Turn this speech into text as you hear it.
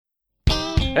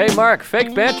Hey, Mark,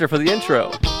 fake banter for the intro.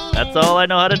 That's all I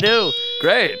know how to do.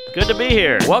 Great. Good to be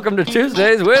here. Welcome to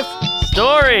Tuesdays with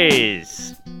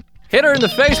Stories. Hit her in the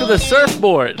face with a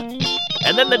surfboard.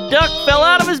 And then the duck fell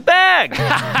out of his bag.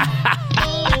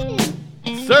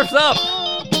 Surf's up.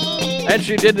 And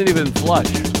she didn't even flush.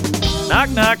 Knock,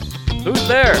 knock. Who's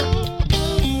there?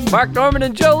 Mark Norman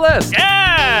and Joe List.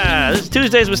 Yeah! This is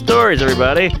Tuesdays with Stories,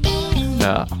 everybody.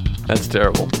 No, that's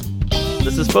terrible.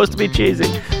 This is supposed to be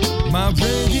cheesy. My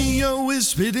radio is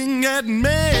spitting at me.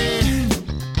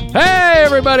 Hey,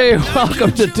 everybody.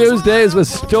 Welcome to Tuesdays with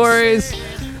Stories.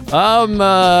 I'm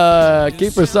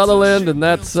Kiefer Sutherland, and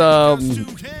that's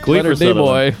Leonard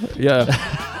Nimoy. Yeah.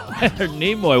 Leonard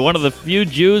Nimoy, one of the few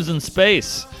Jews in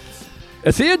space.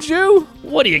 Is he a Jew?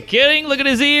 What, are you kidding? Look at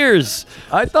his ears.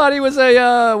 I thought he was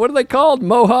a, what are they called?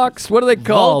 Mohawks? What are they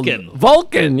called?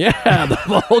 Vulcan, yeah,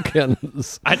 the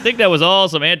Vulcans. I think that was all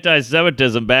some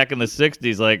anti-Semitism back in the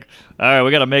 60s. Like, all right,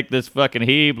 we got to make this fucking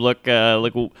Hebe look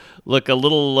a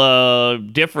little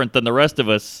different than the rest of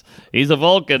us. He's a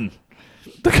Vulcan.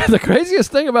 The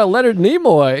craziest thing about Leonard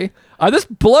Nimoy, this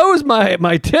blows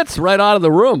my tits right out of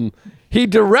the room. He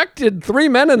directed Three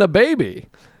Men and a Baby.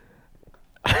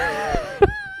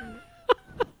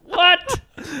 What?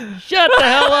 Shut the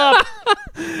hell up.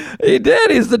 He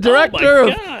did. He's the director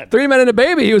of Three Men and a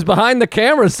Baby. He was behind the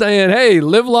camera saying, hey,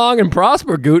 live long and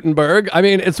prosper, Gutenberg. I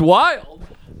mean, it's wild.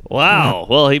 Wow.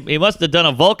 Well, he must have done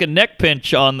a Vulcan neck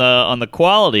pinch on the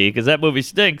quality, because that movie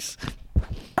stinks.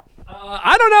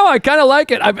 I don't know. I kind of like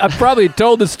it. I've probably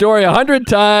told the story 100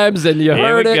 times, and you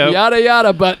heard it, yada,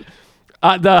 yada. But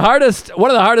one of the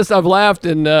hardest I've laughed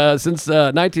in since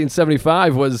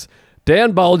 1975 was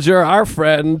Dan Bulger, our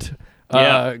friend.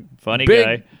 Funny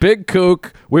guy. Big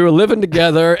kook. We were living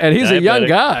together, and he's a young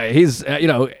guy. He's,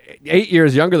 8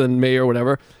 years younger than me or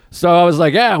whatever. So I was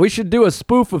like, yeah, we should do a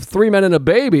spoof of Three Men and a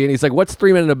Baby. And he's like, what's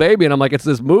Three Men and a Baby? And I'm like, it's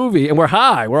this movie. And we're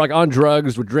high. We're like on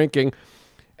drugs. We're drinking.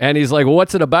 And he's like, well,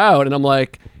 what's it about? And I'm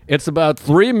like, it's about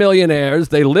three millionaires.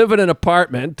 They live in an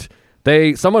apartment.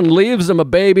 Someone leaves them a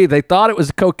baby. They thought it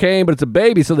was cocaine, but it's a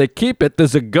baby, so they keep it.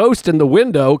 There's a ghost in the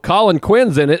window. Colin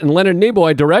Quinn's in it, and Leonard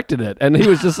Nimoy directed it. And he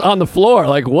was just on the floor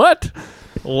like, what?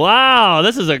 Wow,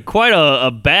 this is quite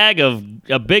a bag of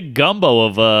a big gumbo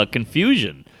of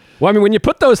confusion. Well, I mean, when you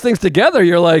put those things together,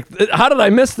 you're like, how did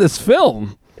I miss this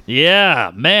film?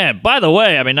 Yeah, man. By the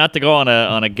way, I mean, not to go on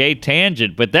a gay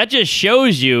tangent, but that just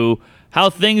shows you how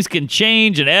things can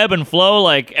change and ebb and flow.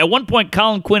 Like, at one point,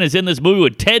 Colin Quinn is in this movie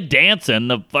with Ted Danson,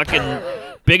 the fucking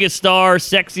biggest star,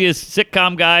 sexiest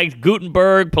sitcom guy,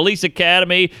 Gutenberg, Police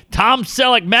Academy, Tom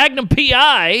Selleck, Magnum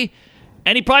P.I.,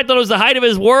 and he probably thought it was the height of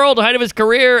his world, the height of his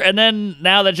career, and then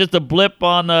now that's just a blip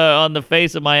on the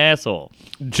face of my asshole.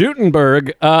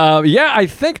 Gutenberg, I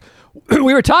think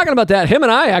we were talking about that. Him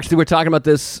and I actually were talking about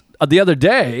this the other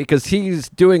day, because he's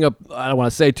doing I don't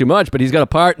want to say too much, but he's got a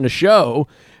part in a show.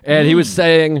 And he was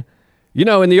saying,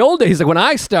 in the old days, like when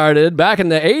I started back in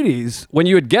the 80s, when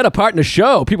you would get a part in a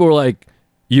show, people were like,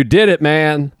 you did it,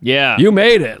 man. Yeah. You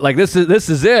made it. Like, this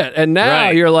is it. And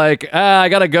now you're like, I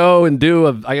got to go and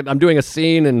I'm doing a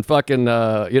scene and fucking,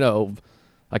 I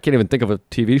can't even think of a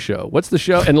TV show. What's the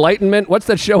show? Enlightenment? What's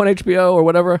that show on HBO or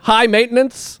whatever? High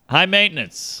Maintenance? High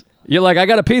Maintenance. You're like, I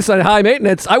got a piece on High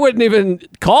Maintenance. I wouldn't even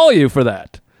call you for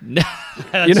that.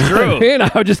 That's true. What I mean? I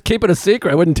would just keep it a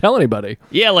secret. I wouldn't tell anybody.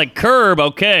 Yeah, like Curb,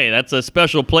 okay, that's a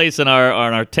special place in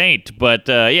our taint. But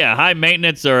High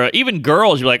Maintenance, or even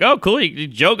Girls, you're like, oh, cool,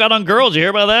 Joe got on Girls. You hear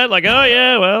about that? Like, oh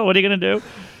yeah, well, what are you gonna do?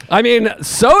 I mean,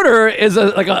 Soder is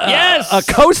a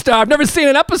co-star. I've never seen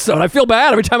an episode. I feel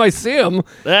bad every time I see him.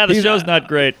 Yeah, the show's not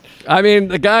great. I mean,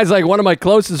 the guy's like one of my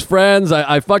closest friends.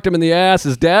 I fucked him in the ass.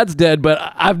 His dad's dead, but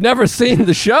I've never seen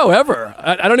the show ever.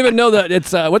 I don't even know that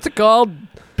it's what's it called?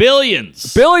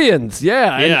 Billions,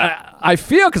 yeah. And I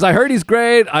feel, because I heard he's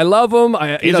great. I love him.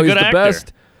 He's a good actor.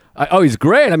 Best. He's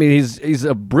great. I mean, he's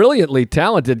a brilliantly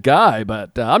talented guy,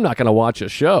 but I'm not going to watch a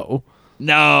show.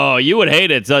 No, you would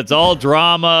hate it. So it's all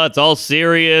drama. It's all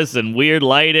serious and weird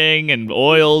lighting and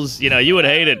oils. You would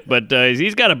hate it. But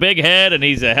he's got a big head, and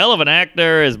he's a hell of an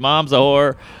actor. His mom's a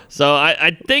whore. So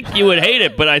I think you would hate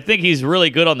it, but I think he's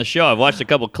really good on the show. I've watched a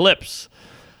couple clips.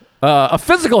 A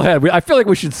physical head, I feel like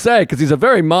we should say, because he's a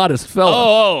very modest fellow.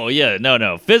 Oh, yeah.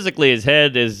 No. Physically, his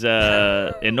head is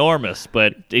enormous,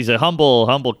 but he's a humble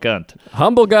cunt.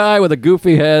 Humble guy with a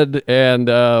goofy head, and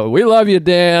we love you,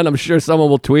 Dan. I'm sure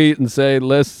someone will tweet and say,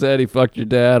 List said he fucked your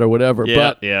dad or whatever.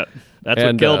 Yeah. That's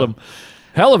what killed him.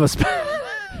 Hell of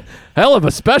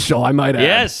a special, I might add.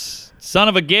 Yes. Son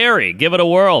of a Gary. Give it a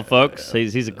whirl, folks.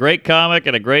 He's a great comic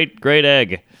and a great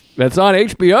egg. That's on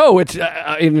HBO, which,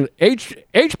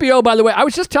 HBO, by the way, I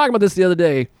was just talking about this the other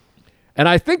day. and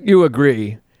I think you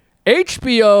agree,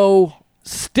 HBO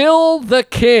still the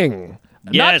king.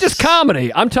 Not Yes. just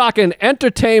comedy. I'm talking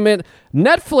entertainment.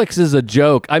 Netflix is a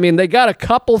joke. I mean, they got a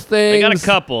couple things. They got a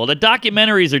couple. The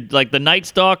documentaries are like The Night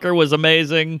Stalker was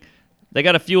amazing. They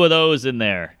got a few of those in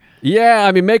there. Yeah,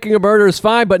 I mean, Making a Murder is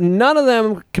fine, but none of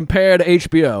them compare to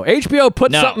HBO. HBO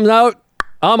puts No. something out,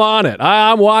 I'm on it.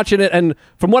 I'm watching it, and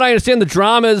from what I understand, the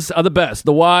dramas are the best.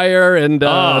 The Wire and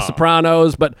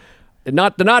Sopranos, but they're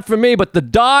not for me. But the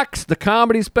docs, the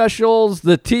comedy specials,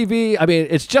 the TV, I mean,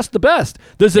 it's just the best.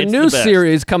 There's a It's new the best.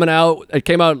 series coming out. It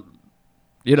came out,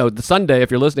 the Sunday,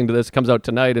 if you're listening to this, it comes out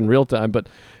tonight in real time. But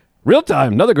real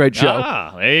time, another great show.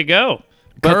 Ah, there you go.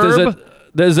 But Curb.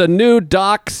 there's a new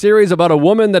doc series about a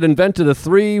woman that invented a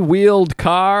 3-wheeled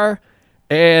car.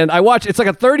 And I watch, it's like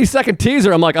a 30-second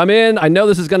teaser. I'm like, I'm in. I know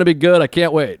this is going to be good. I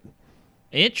can't wait.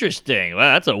 Interesting.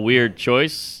 Well, that's a weird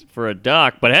choice for a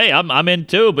doc, but hey, I'm in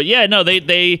too. But yeah, no,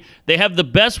 they have the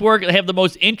best work. They have the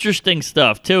most interesting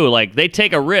stuff too. Like they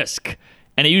take a risk,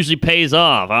 and it usually pays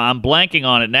off. I'm blanking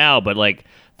on it now, but like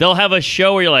they'll have a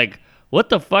show where you're like, what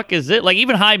the fuck is it? Like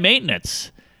even High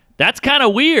Maintenance. That's kind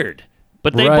of weird,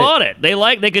 but they Right. bought it.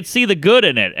 They could see the good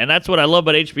in it, and that's what I love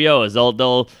about HBO is they'll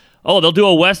do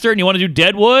a Western. You want to do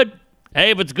Deadwood?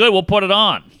 Hey, if it's good, we'll put it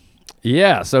on.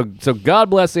 Yeah, so God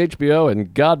bless HBO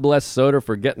and God bless Soder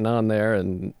for getting on there,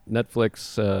 and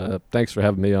Netflix. Thanks for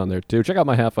having me on there too. Check out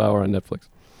my half hour on Netflix.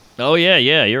 Oh yeah,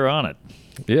 you're on it.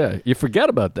 Yeah, you forget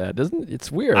about that, doesn't it?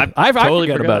 It's weird. I I totally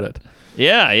forget forgot about it.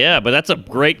 Yeah, but that's a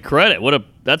great credit.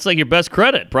 That's like your best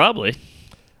credit, probably.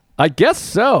 I guess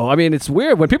so. I mean, it's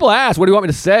weird when people ask, "What do you want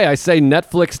me to say?" I say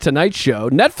Netflix Tonight Show.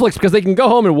 Netflix because they can go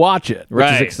home and watch it, which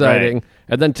is Right, exciting. right.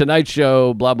 And then Tonight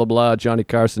Show, blah blah blah. Johnny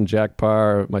Carson, Jack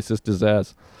Parr, my sister's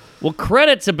ass. Well,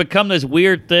 credits have become this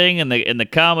weird thing in the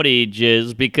comedy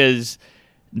jizz because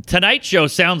Tonight Show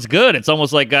sounds good. It's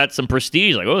almost like got some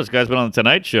prestige. Like, oh, this guy's been on the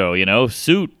Tonight Show,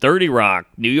 Suit, 30 Rock,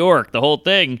 New York, the whole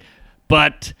thing.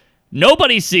 But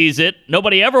nobody sees it.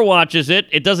 Nobody ever watches it.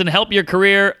 It doesn't help your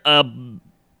career a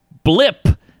blip.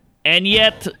 And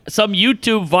yet, some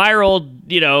YouTube viral,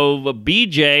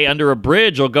 BJ under a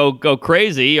bridge will go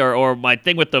crazy, or my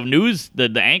thing with the news,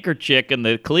 the anchor chick in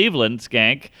the Cleveland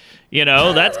skank,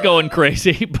 that's going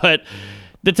crazy. But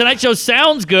the Tonight Show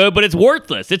sounds good, but it's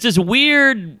worthless. It's this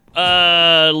weird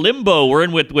limbo we're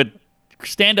in with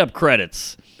stand-up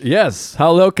credits. Yes, how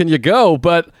low can you go?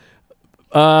 But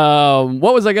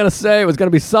what was I going to say? It was going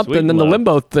to be something, Sweet and then the love.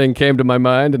 limbo thing came to my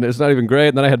mind, and it's not even great.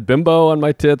 And then I had bimbo on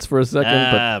my tits for a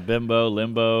second. Bimbo,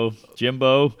 Limbo,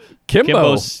 Jimbo.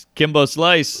 Kimbo. Kimbo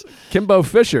Slice. Jimbo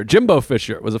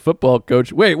Fisher was a football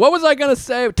coach. Wait, what was I going to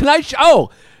say? Tonight Show. Oh,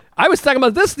 I was talking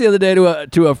about this the other day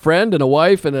to a friend and a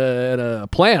wife and a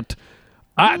plant.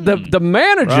 The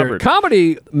manager, Robert.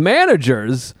 comedy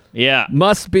managers, Yeah.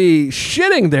 must be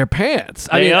shitting their pants.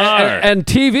 They are. And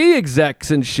TV execs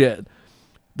and shit.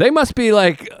 They must be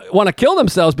like want to kill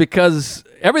themselves because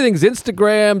everything's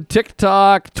Instagram,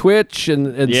 TikTok, Twitch,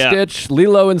 and Yeah. Stitch,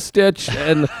 Lilo and Stitch,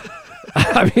 and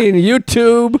I mean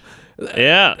YouTube.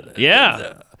 Yeah.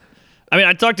 I mean,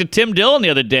 I talked to Tim Dillon the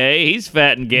other day. He's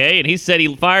fat and gay, and he said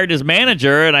he fired his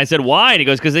manager. And I said, why? And he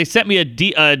goes, because they sent me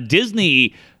a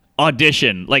Disney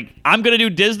audition. Like, I'm going to do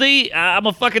Disney? I'm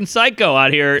a fucking psycho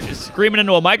out here screaming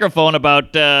into a microphone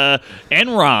about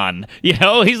Enron.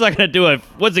 He's not going to do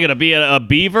what's it going to be, a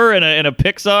beaver in a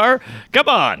Pixar? Come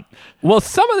on. Well,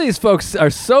 some of these folks are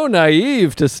so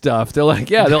naive to stuff. They're like,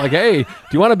 hey, do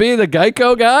you want to be the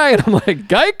Geico guy? And I'm like,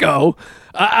 Geico?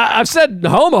 I've said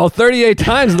homo 38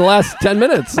 times in the last 10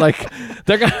 minutes. Like,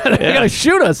 they're gonna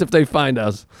shoot us if they find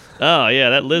us. Oh,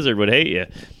 yeah, that lizard would hate you.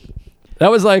 That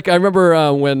was like, I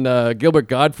remember when Gilbert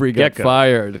Godfrey got Gecko.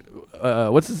 fired.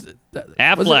 What's his?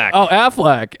 Affleck. Oh,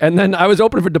 Affleck. And then I was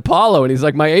opening for DePaulo, and he's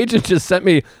like, my agent just sent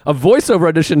me a voiceover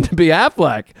audition to be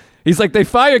Affleck. He's like, they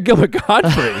fired Gilbert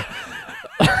Godfrey.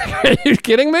 Are you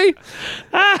kidding me?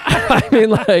 I mean,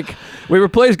 like, we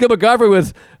replaced Gilbert Godfrey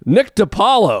with Nick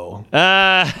DiPaolo.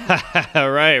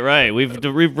 Right. We've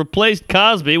replaced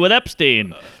Cosby with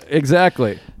Epstein.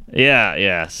 Exactly.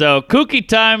 Yeah. So kooky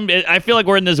time. I feel like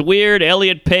we're in this weird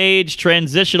Elliot Page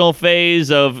transitional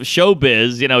phase of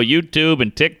showbiz. YouTube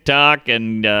and TikTok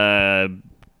and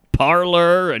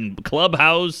Parler and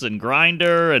Clubhouse and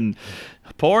Grindr and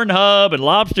Pornhub and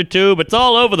LobsterTube. It's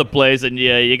all over the place, and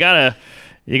you gotta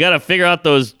figure out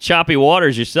those choppy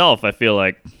waters yourself. I feel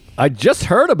like. I just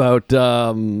heard about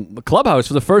Clubhouse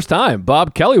for the first time.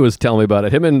 Bob Kelly was telling me about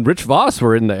it. Him and Rich Voss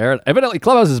were in there. Evidently,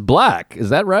 Clubhouse is black. Is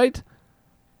that right?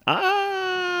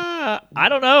 I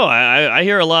don't know. I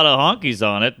hear a lot of honkies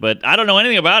on it, but I don't know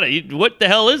anything about it. What the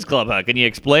hell is Clubhouse? Can you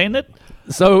explain it?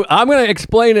 So I'm going to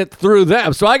explain it through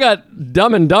them. So I got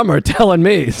Dumb and Dumber telling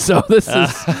me. So this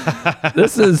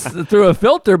is through a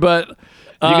filter, but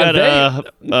You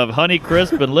got Honey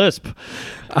Crisp and Lisp.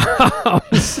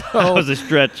 That was a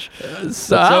stretch.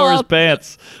 So are his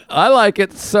pants. I like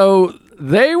it. So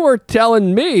they were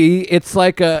telling me it's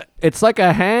like a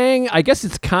hang. I guess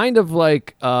it's kind of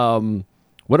like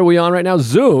what are we on right now?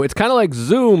 Zoom. It's kind of like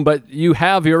Zoom, but you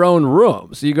have your own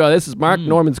room. So you go, this is Mark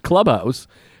Norman's clubhouse.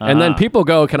 And then people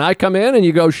go, can I come in? And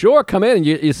you go, sure, come in. And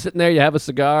you're sitting there, you have a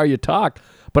cigar, you talk.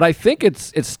 But I think it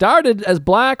started as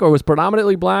black or was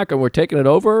predominantly black, and we're taking it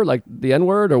over, like the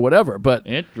N-word or whatever. But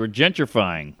we're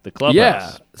gentrifying the clubhouse.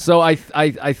 Yeah. So I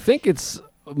think it's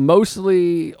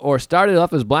mostly, or started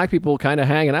off as black people kind of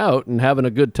hanging out and having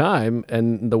a good time,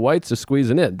 and the whites are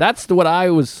squeezing in. That's what I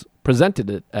was presented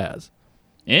it as.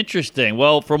 Interesting.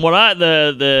 Well, from what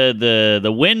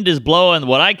the wind is blowing,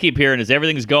 what I keep hearing is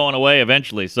everything's going away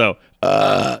eventually. So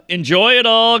enjoy it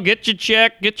all. Get your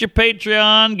check. Get your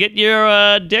Patreon. Get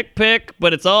your dick pic.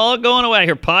 But it's all going away. I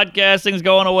hear podcasting's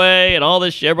going away and all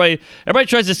this shit. Everybody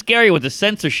tries to scare you with the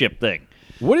censorship thing.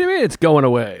 What do you mean it's going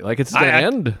away? Like it's the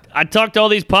end? I talked to all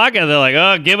these podcasts. They're like,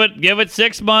 oh, give it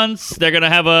 6 months. They're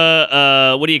gonna have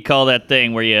a what do you call that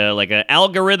thing where you like an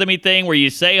algorithmy thing where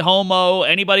you say homo.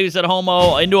 Anybody who said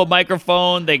homo into a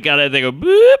microphone, they go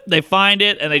boop. They find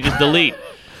it and they just delete.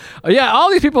 Yeah, all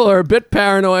these people are a bit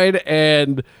paranoid,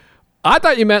 and I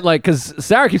thought you meant like because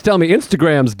Sarah keeps telling me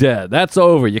Instagram's dead. That's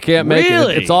over. You can't make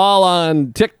Really? it. It's all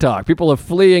on TikTok. People are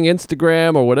fleeing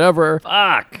Instagram or whatever.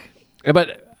 Fuck.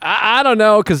 But I don't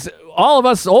know, because all of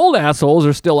us old assholes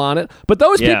are still on it. But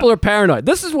those people are paranoid.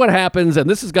 This is what happens, and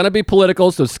this is going to be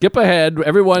political, so skip ahead.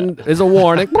 Everyone is a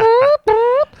warning.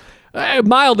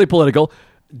 Mildly political.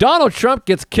 Donald Trump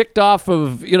gets kicked off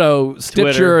of,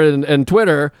 Stitcher and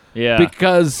Twitter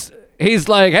because he's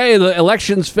like, hey, the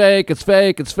election's fake. It's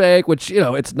fake. It's fake, which,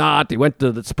 it's not. He went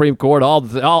to the Supreme Court, all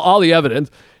the evidence.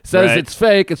 Says it's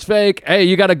fake, it's fake. Hey,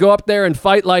 you got to go up there and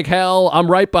fight like hell. I'm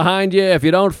right behind you if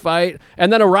you don't fight.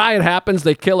 And then a riot happens.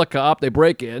 They kill a cop. They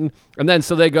break in. And then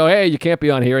so they go, hey, you can't be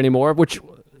on here anymore, which,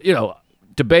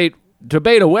 debate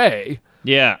away.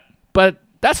 Yeah. But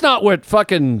that's not what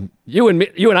fucking you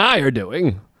and I are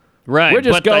doing. Right. We're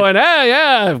just going, hey,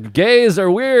 yeah, gays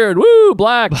are weird. Woo,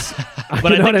 blacks.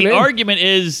 But I think the argument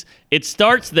is it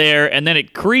starts there and then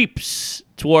it creeps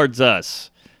towards us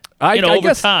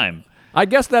over time. I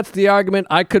guess that's the argument.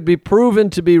 I could be proven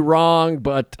to be wrong,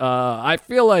 but I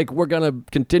feel like we're going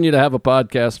to continue to have a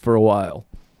podcast for a while.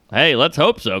 Hey, let's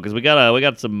hope so, because we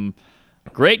got some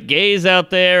great gays out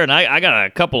there, and I got a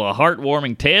couple of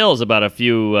heartwarming tales about a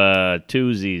few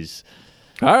twosies.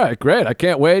 All right, great. I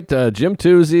can't wait. Jim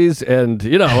Twosies, and,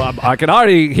 I can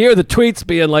already hear the tweets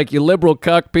being like, you liberal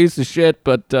cuck piece of shit,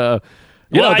 but,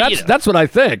 that's what I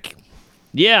think.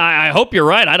 Yeah, I hope you're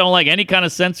right. I don't like any kind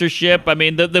of censorship. I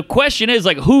mean, the question is,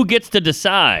 like, who gets to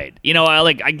decide?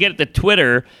 I get that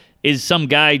Twitter is some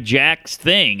guy Jack's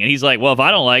thing, and he's like, well, if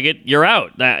I don't like it, you're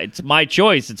out. It's my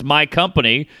choice. It's my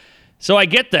company. So I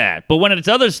get that. But when it's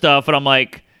other stuff, and I'm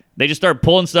like, they just start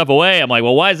pulling stuff away, I'm like,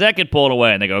 well, why does that get pulled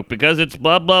away? And they go, because it's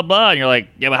blah, blah, blah. And you're like,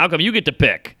 yeah, but how come you get to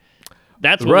pick?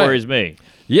 That's what worries me.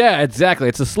 Yeah, exactly.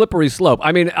 It's a slippery slope.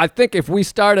 I mean, I think if we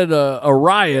started a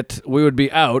riot, we would be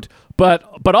out.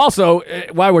 But also,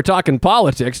 while we're talking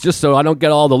politics, just so I don't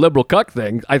get all the liberal cuck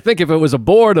things, I think if it was a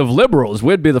board of liberals,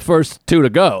 we'd be the first two to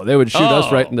go. They would shoot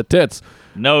us right in the tits.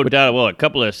 No doubt. Well, a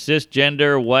couple of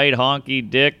cisgender, white, honky,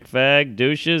 dick, fag,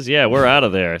 douches, yeah, we're out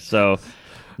of there. So,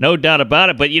 no doubt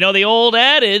about it. But, the old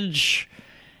adage,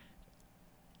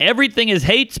 everything is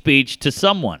hate speech to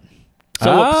someone.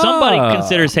 So if somebody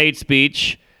considers hate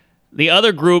speech, the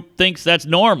other group thinks that's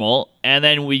normal, and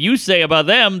then what you say about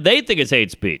them, they think it's hate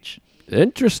speech.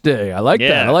 Interesting. I like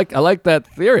that. I like that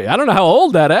theory. I don't know how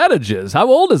old that adage is. How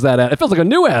old is that adage? It feels like a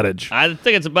new adage. I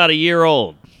think it's about a year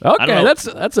old. Okay, that's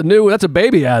a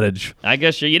baby adage. I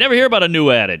guess you never hear about a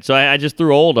new adage, so I just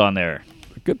threw old on there.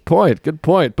 Good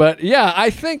point. But yeah, I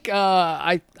think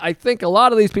I think a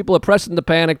lot of these people are pressing the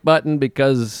panic button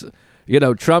because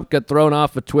Trump got thrown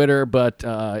off of Twitter, but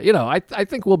I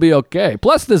think we'll be okay.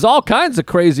 Plus, there's all kinds of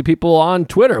crazy people on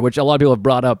Twitter, which a lot of people have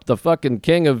brought up. The fucking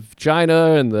king of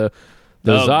China and the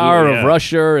czar of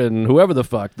Russia and whoever the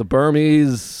fuck, the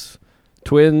Burmese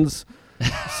twins.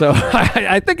 So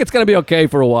I think it's going to be okay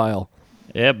for a while.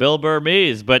 Yeah, Bill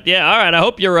Burmese. But yeah, all right, I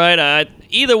hope you're right.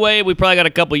 Either way, we probably got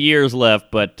a couple years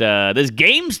left, but this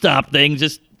GameStop thing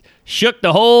just shook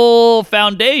the whole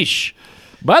foundation.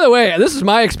 By the way, this is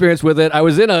my experience with it. I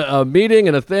was in a meeting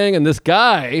and a thing, and this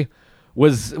guy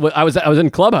I was in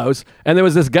Clubhouse, and there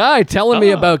was this guy telling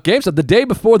me about GameStop the day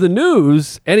before the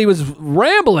news, and he was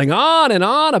rambling on and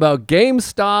on about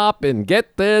GameStop and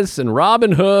Get This and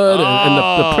Robin Hood and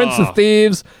the Prince of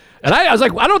Thieves. And I was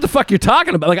like, I don't know what the fuck you're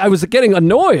talking about. Like, I was getting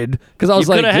annoyed because I was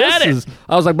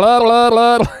I was like, blah, blah,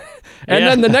 blah. And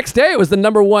then the next day, it was the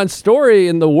 #1 story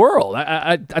in the world.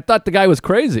 I thought the guy was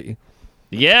crazy.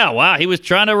 Yeah, wow. He was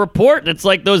trying to report. It's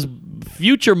like those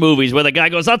future movies where the guy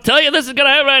goes, I'll tell you this is going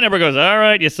to happen. And everyone goes, all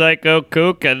right, you psycho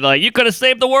kook. And like, you could have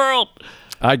saved the world.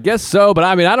 I guess so, but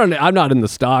I mean, I'm not in the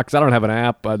stocks. I don't have an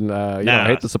app, and I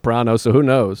hate The Sopranos, so who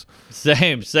knows?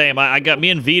 Same. I got me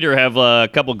and Veter have a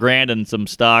couple grand in some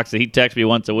stocks, and he texts me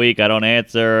once a week. I don't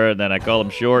answer, and then I call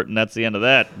him short, and that's the end of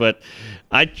that. But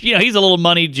he's a little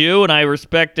money Jew, and I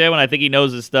respect him, and I think he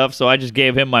knows his stuff. So I just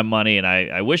gave him my money, and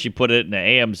I wish he put it in the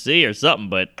AMC or something,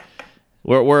 but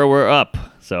we're up,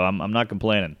 so I'm not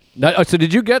complaining. So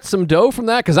did you get some dough from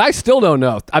that? Because I still don't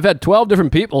know. I've had 12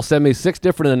 different people send me 6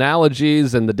 different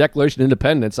analogies and the Declaration of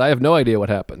Independence. I have no idea what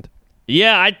happened.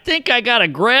 Yeah, I think I got a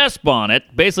grasp on it.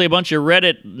 Basically, a bunch of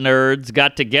Reddit nerds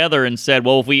got together and said,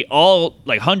 well, if we all,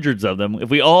 like hundreds of them, if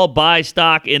we all buy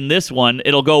stock in this one,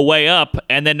 it'll go way up,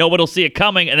 and then nobody will see it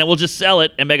coming, and then we'll just sell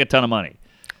it and make a ton of money.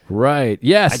 Right.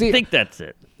 Yeah, I think that's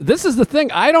it. This is the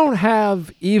thing. I don't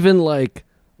have even, like,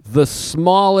 the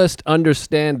smallest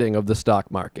understanding of the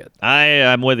stock market.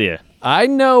 I'm with you. I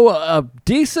know a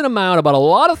decent amount about a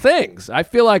lot of things. I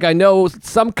feel like I know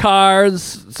some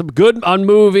cars, some good on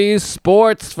movies,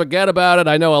 sports, forget about it.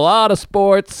 I know a lot of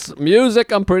sports.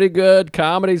 Music, I'm pretty good.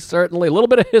 Comedy, certainly. A little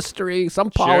bit of history, some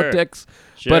politics.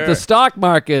 Sure. But the stock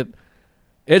market,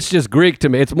 it's just Greek to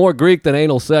me. It's more Greek than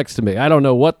anal sex to me. I don't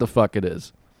know what the fuck it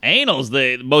is. Anal's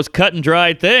the most cut and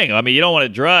dry thing. I mean, you don't want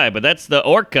it dry, but that's the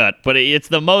or cut. But it's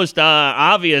the most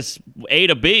obvious A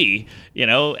to B.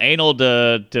 Anal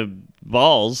to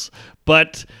balls.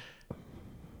 But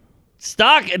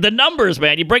stock, the numbers,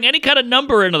 man. You bring any kind of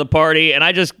number into the party, and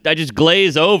I just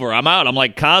glaze over. I'm out. I'm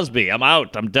like Cosby. I'm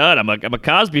out. I'm done. I'm a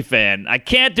Cosby fan. I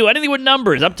can't do anything with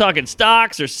numbers. I'm talking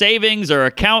stocks or savings or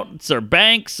accounts or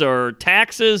banks or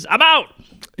taxes. I'm out.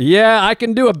 Yeah, I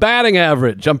can do a batting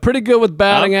average. I'm pretty good with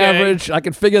batting average. I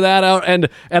can figure that out. And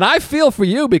I feel for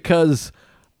you because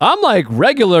I'm like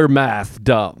regular math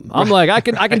dumb. I'm like I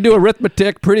can do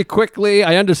arithmetic pretty quickly.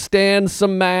 I understand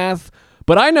some math.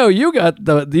 But I know you got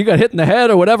hit in the head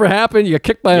or whatever happened. You got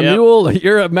kicked by a mule.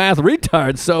 You're a math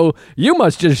retard, so you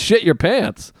must just shit your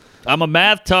pants. I'm a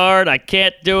math tard. I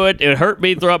can't do it. It hurt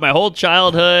me throughout my whole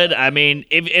childhood. I mean,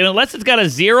 unless it's got a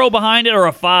 0 behind it or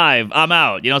a 5, I'm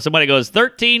out. Somebody goes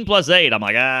 13 plus 8. I'm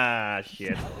like,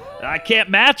 shit. I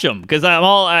can't match them because I'm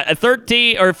all at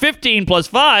 13 or 15 plus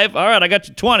 5. All right, I got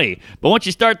you 20. But once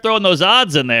you start throwing those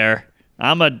odds in there,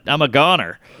 I'm a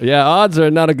goner. Yeah, odds are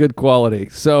not a good quality.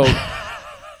 So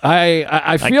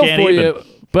I feel for you.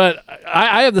 But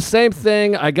I have the same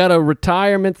thing. I got a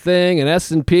retirement thing, an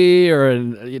S&P or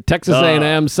a Texas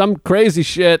A&M, some crazy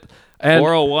shit. And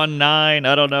 4019,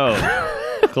 I don't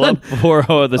know. Club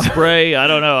 40, the spray, I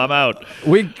don't know. I'm out.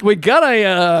 We got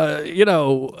a,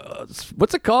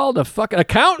 what's it called? A fucking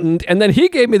accountant. And then he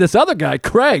gave me this other guy,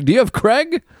 Craig. Do you have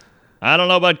Craig? I don't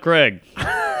know about Craig.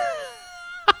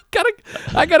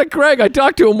 I got a Craig. I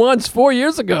talked to him once 4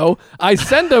 years ago. I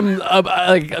send him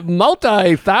like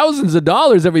multi-thousands of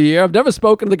dollars every year. I've never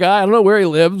spoken to the guy. I don't know where he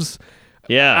lives.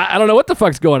 Yeah. I don't know what the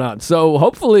fuck's going on. So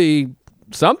hopefully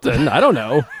something. I don't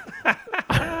know.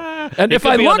 And if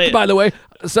I look, by the way,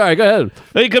 sorry, go ahead.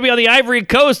 He could be on the Ivory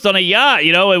Coast on a yacht,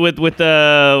 with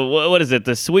what is it?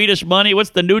 The Swedish money?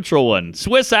 What's the neutral one?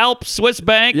 Swiss Alps, Swiss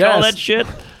Bank, all that shit.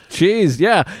 Jeez,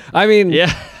 yeah. I mean,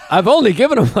 yeah. I've only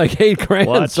given him like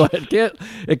 $8,000, so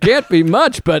it can't be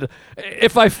much. But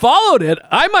if I followed it,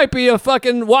 I might be a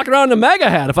fucking walking around in a MAGA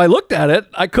hat. If I looked at it,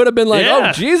 I could have been like,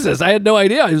 oh, Jesus, I had no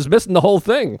idea. I was missing the whole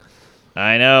thing.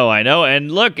 I know.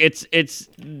 And look, this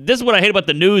is what I hate about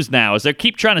the news now, is they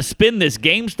keep trying to spin this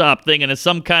GameStop thing into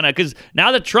some kind of, because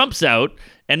now that Trump's out,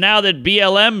 and now that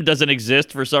BLM doesn't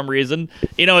exist for some reason,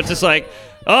 it's just like,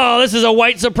 oh, this is a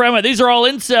white supremacist. These are all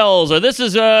incels, or this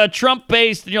is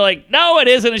Trump-based. And you're like, no, it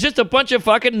isn't. It's just a bunch of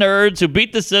fucking nerds who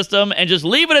beat the system, and just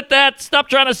leave it at that. Stop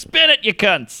trying to spin it, you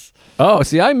cunts. Oh,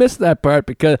 see, I missed that part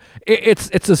because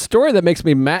it's a story that makes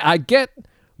me mad. I get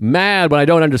mad when I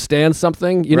don't understand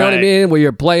something. You know what I mean? Where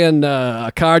you're playing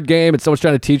a card game and someone's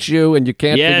trying to teach you and you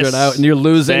can't figure it out and you're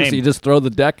losing, so you just throw the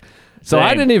deck. So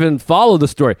I didn't even follow the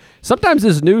story. Sometimes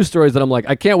there's news stories that I'm like,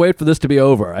 I can't wait for this to be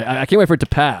over. I can't wait for it to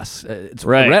pass. It's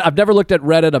I've never looked at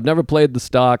Reddit. I've never played the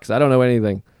stocks. I don't know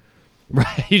anything.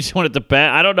 Right. You just want it to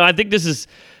pass. I don't know. I think this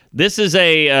is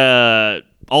a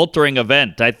altering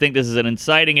event. I think this is an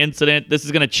inciting incident. This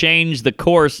is going to change the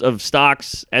course of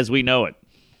stocks as we know it.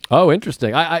 Oh,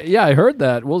 interesting. I heard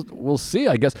that. We'll see,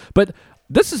 I guess. But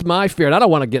this is my fear, and I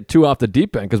don't want to get too off the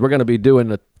deep end because we're going to be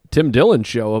doing a Tim Dillon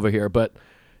show over here. But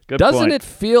doesn't it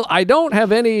feel? I don't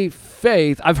have any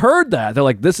faith. I've heard that they're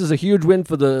like, this is a huge win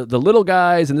for the little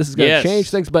guys, and this is going to change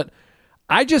things. But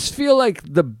I just feel like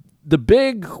the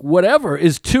big whatever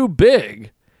is too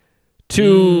big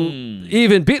to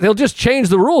even be. They'll just change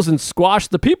the rules and squash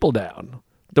the people down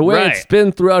the way it's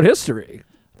been throughout history.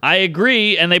 I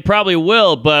agree, and they probably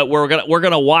will, but we're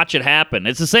gonna watch it happen.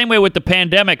 It's the same way with the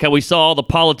pandemic, how we saw all the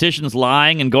politicians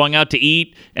lying and going out to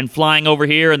eat and flying over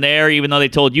here and there, even though they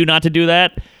told you not to do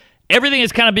that. Everything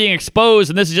is kind of being exposed,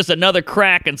 and this is just another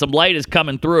crack, and some light is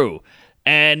coming through.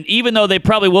 And even though they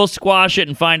probably will squash it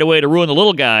and find a way to ruin the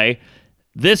little guy,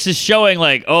 this is showing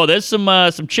like, oh, there's some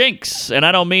chinks, and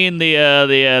I don't mean the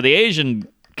Asian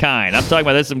kind. I'm talking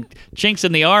about there's some chinks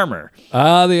in the armor.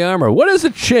 The armor. What is a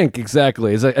chink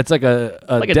exactly? It's like a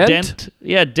dent? A dent.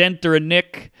 Yeah, a dent or a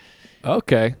nick.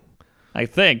 Okay. I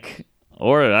think.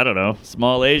 Or I don't know,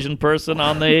 small Asian person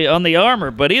on the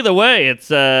armor. But either way, it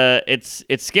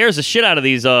scares the shit out of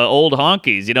these old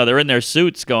honkies. You know, they're in their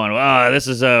suits going, "Wow, this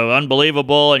is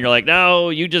unbelievable," and you're like,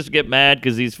 "No, you just get mad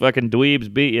because these fucking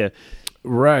dweebs beat you."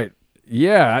 Right.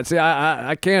 Yeah. See,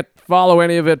 I can't follow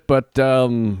any of it, but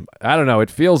I don't know.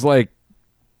 It feels like,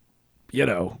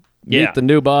 meet the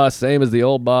new boss, same as the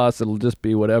old boss. It'll just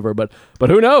be whatever. But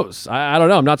who knows? I don't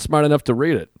know. I'm not smart enough to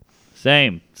read it.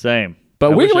 Same.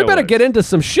 But we better get into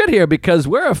some shit here because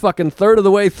we're a fucking third of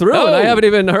the way through, and I haven't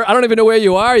even heard. I don't even know where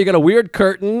you are. You got a weird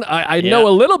curtain. I know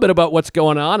a little bit about what's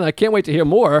going on, and I can't wait to hear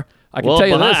more. I can tell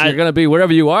you this: you're going to be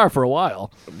wherever you are for a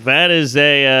while. That is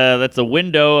that's a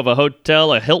window of a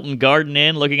hotel, a Hilton Garden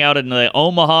Inn, looking out in the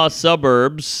Omaha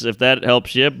suburbs. If that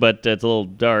helps you, but it's a little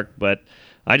dark. But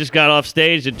I just got off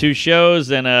stage at 2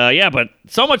 shows, and but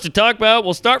so much to talk about.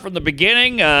 We'll start from the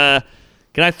beginning.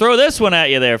 Can I throw this one at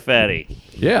you there, Fatty?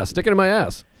 Yeah, stick it in my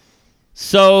ass.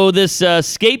 So this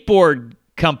skateboard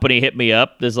company hit me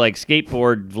up. There's like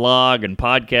skateboard vlog and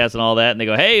podcast and all that, and they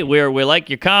go, "Hey, we like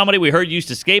your comedy. We heard you used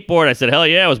to skateboard." I said, "Hell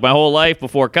yeah, it was my whole life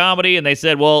before comedy." And they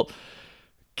said, "Well,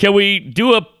 can we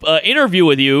do a interview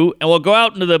with you, and we'll go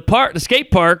out into the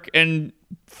skate park, and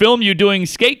film you doing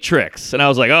skate tricks?" And I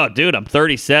was like, "Oh, dude, I'm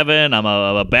 37. I'm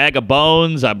a bag of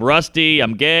bones. I'm rusty.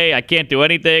 I'm gay. I can't do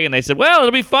anything." And they said, "Well,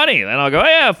 it'll be funny." And I'll go, "Oh,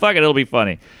 yeah, fuck it, it'll be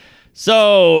funny."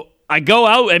 So I go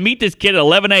out and meet this kid at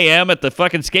 11 a.m. at the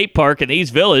fucking skate park in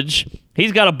East Village.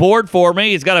 He's got a board for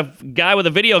me. He's got a guy with a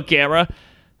video camera.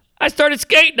 I started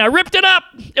skating. I ripped it up.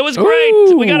 It was great.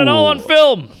 Ooh. We got it all on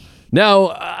film.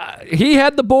 Now, he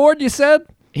had the board, you said?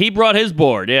 He brought his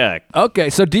board, yeah. Okay,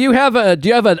 so do you have a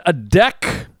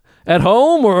deck at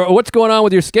home, or what's going on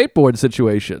with your skateboard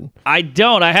situation? I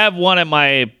don't. I have one at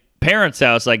my parents'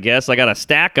 house, I guess. I got a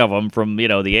stack of them from, the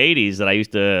 80s that I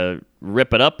used to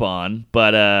rip it up on.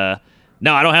 But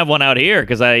no, I don't have one out here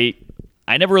because I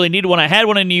never really needed one. I had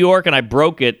one in New York, and I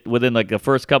broke it within like the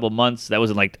first couple months. That was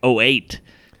in like 2008.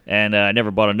 And I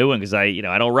never bought a new one because I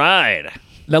don't ride.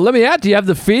 Now, let me ask, do you have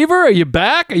the fever? Are you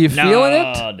back? Are you feeling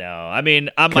it? No. I mean,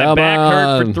 my back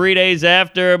hurt for 3 days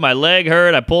after. My leg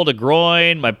hurt. I pulled a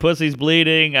groin. My pussy's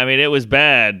bleeding. I mean, it was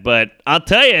bad. But I'll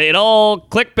tell you, it all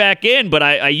clicked back in. But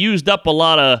I used up a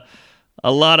lot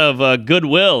of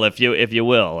goodwill, if you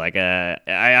will. Like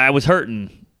I was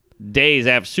hurting days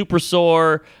after, super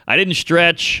sore. I didn't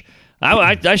stretch.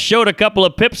 I showed a couple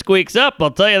of pipsqueaks up,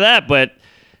 I'll tell you that. But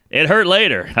it hurt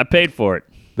later. I paid for it.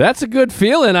 That's a good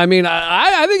feeling. I mean,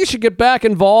 I think you should get back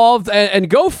involved and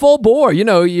go full bore.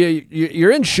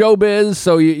 You're in showbiz,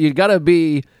 so you got to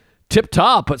be tip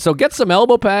top. So get some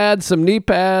elbow pads, some knee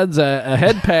pads, a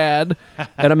head pad,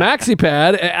 and a maxi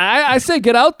pad. I say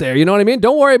get out there. You know what I mean?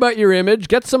 Don't worry about your image.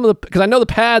 Get some of the, because I know the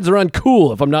pads are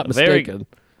uncool, if I'm not mistaken.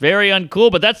 Very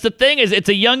uncool. But that's the thing, is it's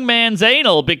a young man's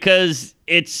anal, because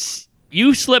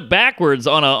you slip backwards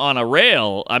on a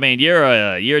rail, I mean,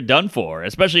 you're done for.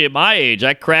 Especially at my age,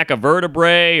 I crack a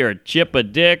vertebrae or chip a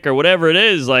dick or whatever it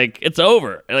is, like it's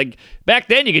over. Like back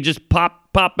then, you could just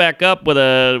pop back up with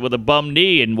a bum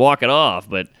knee and walk it off.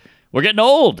 But we're getting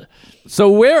old. So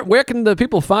where can the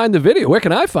people find the video? Where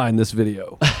can I find this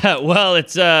video? Well,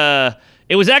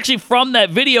 it was actually from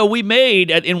that video we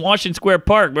made in Washington Square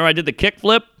Park. Remember I did the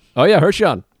kickflip? Oh yeah,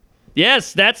 Hershon.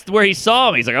 Yes, that's where he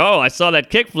saw me. He''s like, "Oh, I saw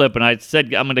that kickflip," and I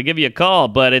said, "I'm going to give you a call,"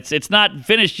 but it's not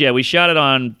finished yet. We shot it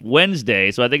on Wednesday,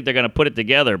 so I think they're going to put it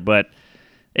together. But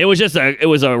it was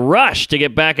a rush to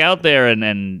get back out there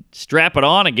and strap it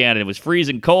on again. It was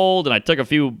freezing cold, and I took a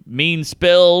few mean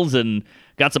spills and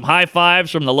got some high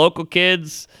fives from the local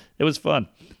kids. It was fun.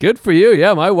 Good for you.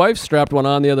 Yeah, my wife strapped one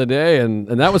on the other day, and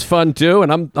that was fun too.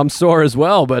 And I'm sore as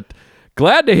well, but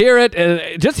glad to hear it.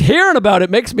 And just hearing about it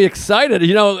makes me excited.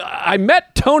 You know, I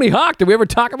met Tony Hawk. Did we ever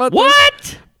talk about What?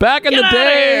 this? Back in Get the outta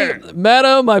day, here. met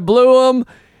him. I blew him.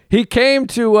 He came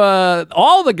to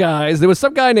all the guys. There was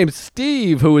some guy named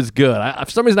Steve who was good. For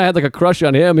some reason, I had like a crush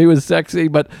on him. He was sexy,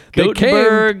 but they came.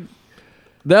 Gutenberg.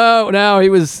 No, it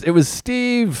was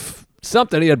Steve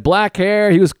something. He had black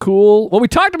hair. He was cool. Well, we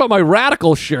talked about my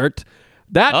Radical shirt.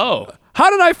 Oh. How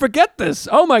did I forget this?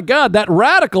 Oh my God, that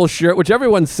Radical shirt, which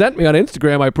everyone sent me on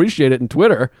Instagram. I appreciate it, and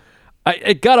Twitter.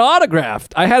 It got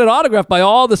autographed. I had it autographed by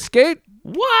all the skate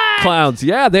What? clowns.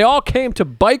 Yeah, they all came to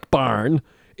Bike Barn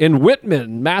in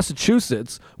Whitman,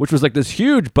 Massachusetts, which was like this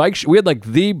huge bike we had like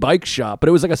the bike shop, but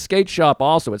it was like a skate shop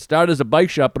also. It started as a bike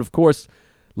shop, but of course,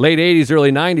 late 80s,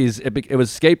 early 90s, it was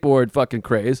skateboard fucking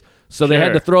craze. So they had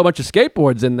Sure. to throw a bunch of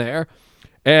skateboards in there.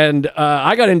 And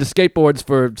I got into skateboards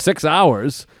for 6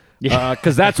 hours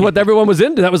because that's what everyone was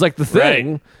into. That was like the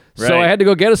thing. Right. So Right. I had to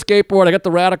go get a skateboard. I got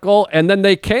the Radical. And then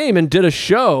they came and did a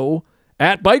show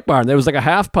at Bike Barn. There was like a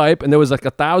half pipe, and there was like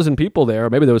 1,000 people there. Or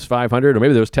maybe there was 500, or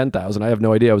maybe there was 10,000. I have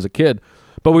no idea. I was a kid.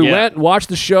 But we Yeah. went and watched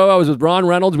the show. I was with Ron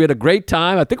Reynolds. We had a great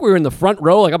time. I think we were in the front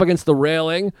row, like up against the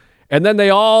railing. And then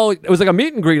it was like a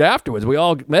meet and greet afterwards. We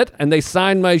all met, and they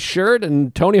signed my shirt,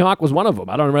 and Tony Hawk was one of them.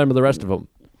 I don't remember the rest of them.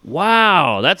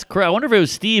 Wow, that's crazy. I wonder if it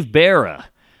was Steve Barra.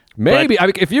 Maybe. I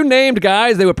mean, if you named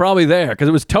guys, they were probably there because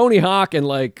it was Tony Hawk and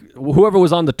like whoever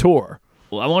was on the tour.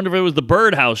 Well, I wonder if it was the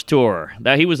Birdhouse tour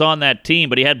that he was on that team,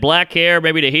 but he had black hair,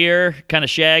 maybe to here, kind of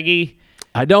shaggy.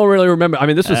 I don't really remember. I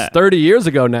mean, this was 30 years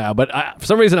ago now, but for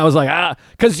some reason I was like,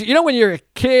 because you know when you're a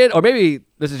kid, or maybe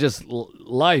this is just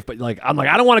life, but like I'm like,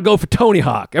 I don't want to go for Tony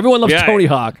Hawk. Everyone loves Yeah. Tony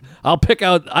Hawk. I'll pick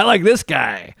out. I like this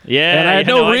guy. Yeah, and I had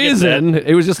yeah, no no, I get reason.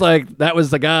 It was just like that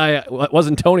was the guy. It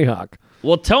wasn't Tony Hawk.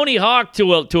 Well, Tony Hawk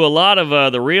to a lot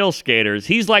of the real skaters,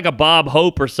 he's like a Bob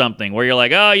Hope or something, where you're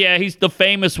like, oh yeah, he's the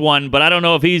famous one, but I don't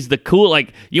know if he's the cool.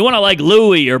 Like you want to like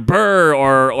Louis or Burr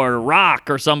or Rock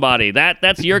or somebody.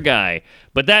 That's your guy.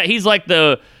 But he's like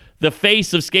the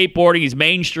face of skateboarding. He's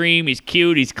mainstream. He's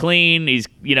cute. He's clean. He's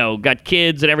got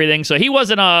kids and everything. So he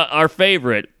wasn't our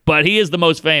favorite, but he is the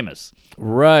most famous.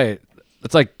 Right.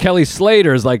 It's like Kelly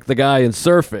Slater's like the guy in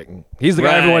surfing. He's the guy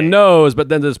Right. everyone knows, but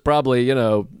then there's probably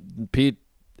Pete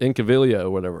Incaviglia or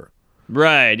whatever.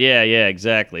 Right, yeah,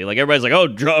 exactly. Like everybody's like, oh,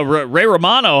 Ray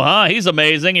Romano, huh? He's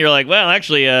amazing. You're like, well,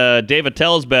 actually, Dave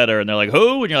Attell's better. And they're like,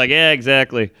 who? And you're like, yeah,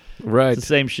 exactly. Right. It's the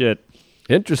same shit.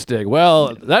 Interesting.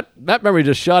 Well, that memory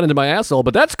just shot into my asshole,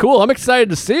 but that's cool. I'm excited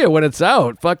to see it when it's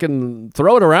out. Fucking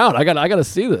throw it around. I got to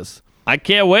see this. I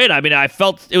can't wait. I mean, I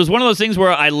felt it was one of those things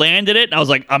where I landed it and I was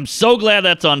like, I'm so glad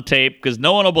that's on tape because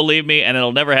no one will believe me and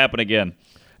it'll never happen again.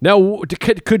 Now,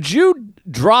 could you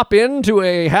drop into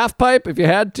a half pipe if you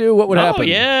had to? What would happen? Oh,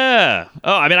 yeah.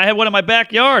 Oh, I mean, I had one in my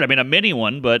backyard. I mean, a mini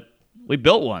one, but we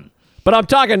built one. But I'm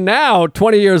talking now,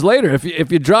 20 years later.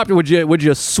 If you dropped it, would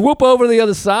you swoop over to the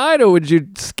other side, or would you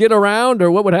skid around, or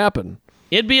what would happen?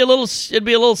 It'd be a little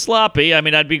sloppy. I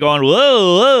mean, I'd be going,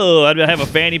 whoa. I'd have a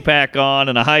fanny pack on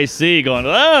and a high C going,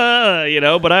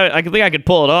 but I think I could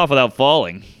pull it off without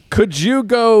falling. Could you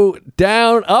go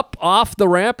down, up, off the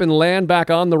ramp and land back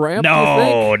on the ramp? do you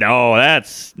think? No,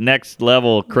 that's next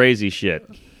level crazy shit.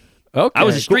 Okay. I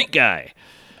was a street guy.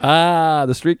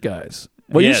 The street guys.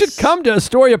 Well, Yes. you should come to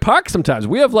Astoria Park sometimes.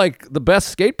 We have like the best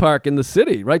skate park in the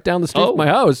city, right down the street from my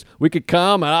house. We could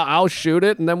come, and I'll shoot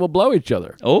it, and then we'll blow each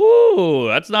other. Oh,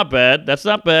 that's not bad.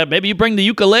 Maybe you bring the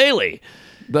ukulele.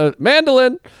 The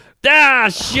mandolin. Ah,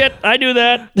 shit, I do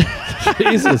that.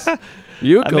 Jesus.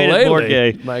 Ukulele. I made it more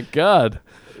gay. My God.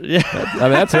 Yeah. I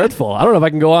mean, that's hurtful. I don't know if I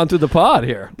can go on through the pod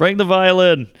here. Bring the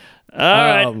violin. All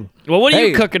right. Well, what are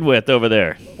you cooking with over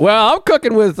there? Well, I'm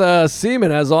cooking with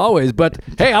semen as always, but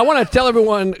hey, I want to tell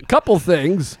everyone a couple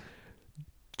things.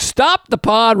 Stop the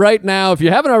pod right now. If you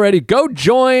haven't already, go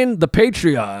join the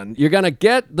Patreon. You're going to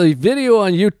get the video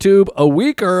on YouTube a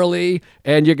week early,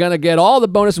 and you're going to get all the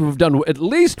bonuses. We've done at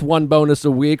least one bonus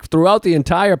a week throughout the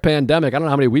entire pandemic. I don't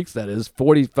know how many weeks that is,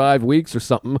 45 weeks or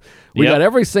something. We Yep. got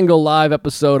every single live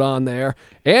episode on there,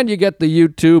 and you get the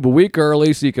YouTube a week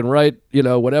early so you can write,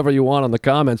 whatever you want on the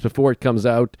comments before it comes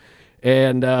out.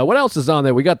 And what else is on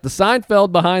there? We got the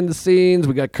Seinfeld behind the scenes.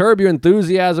 We got Curb Your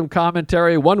Enthusiasm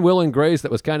commentary. One Will and Grace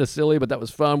that was kind of silly, but that was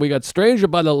fun. We got Stranger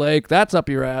by the Lake. That's up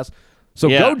your ass. So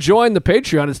go join the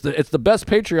Patreon. It's the best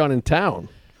Patreon in town.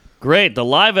 Great. The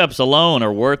live eps alone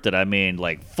are worth it. I mean,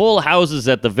 like full houses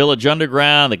at the Village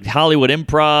Underground, the Hollywood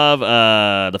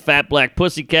Improv, the Fat Black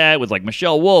Pussycat with like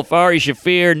Michelle Wolf, Ari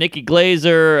Shafir, Nikki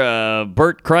Glazer,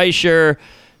 Bert Kreischer.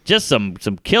 Just some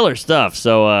killer stuff.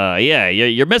 So yeah,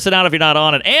 you're missing out if you're not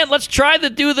on it. And let's try to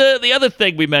do the other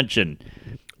thing we mentioned.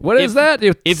 What is that?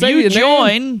 If you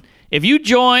join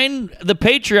the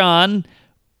Patreon,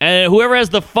 and whoever has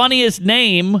the funniest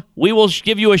name, we will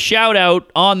give you a shout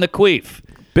out on the Queef.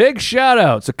 Big shout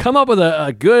out. So come up with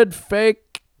a good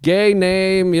fake gay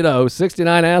name.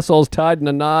 69 assholes tied in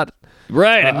a knot.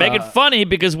 Right, and make it funny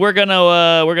because we're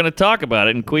gonna talk about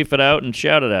it and queef it out and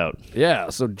shout it out. Yeah,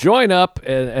 so join up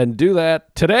and do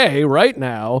that today, right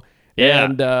now. Yeah.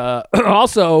 And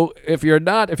also, if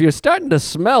you're starting to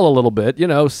smell a little bit,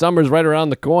 summer's right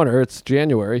around the corner. It's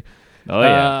January. Oh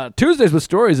yeah. Tuesdays with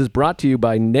Stories is brought to you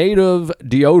by Native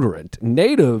Deodorant.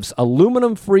 Native's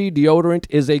aluminum-free deodorant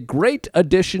is a great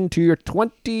addition to your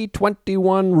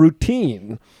 2021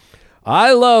 routine.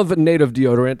 I love Native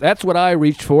deodorant. That's what I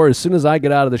reach for as soon as I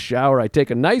get out of the shower. I take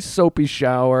a nice soapy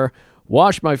shower,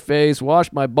 wash my face,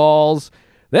 wash my balls.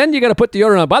 Then you got to put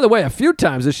deodorant on. By the way, a few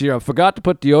times this year I forgot to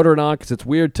put deodorant on because it's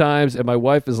weird times, and my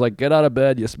wife is like, get out of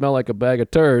bed, you smell like a bag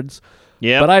of turds.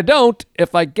 Yeah. But I don't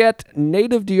if I get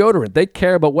Native deodorant. They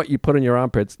care about what you put in your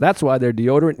armpits. That's why their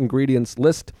deodorant ingredients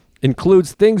list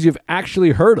includes things you've actually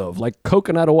heard of, like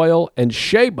coconut oil and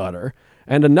shea butter.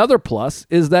 And another plus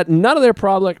is that none of their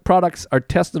products are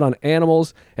tested on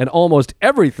animals, and almost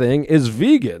everything is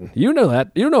vegan. You know that.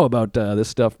 You know about this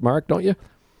stuff, Mark, don't you?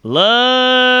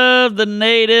 Love the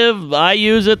Native. I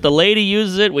use it. The lady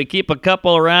uses it. We keep a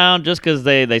couple around just because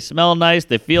they smell nice.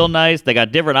 They feel nice. They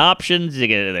got different options.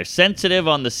 They're sensitive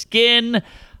on the skin.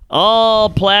 All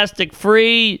plastic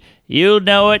free. You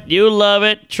know it. You love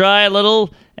it. Try a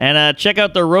little. And check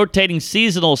out the rotating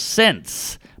seasonal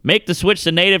scents. Make the switch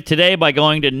to Native today by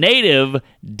going to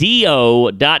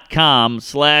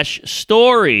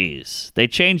nativedeo.com/stories. They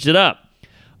changed it up.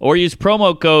 Or use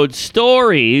promo code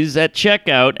STORIES at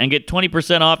checkout and get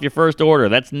 20% off your first order.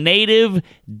 That's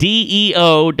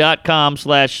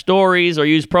nativedeo.com/stories, or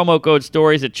use promo code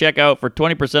STORIES at checkout for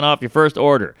 20% off your first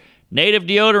order. Native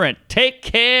deodorant. Take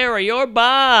care of your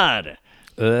bod.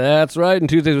 That's right. And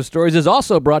Tuesdays with Stories is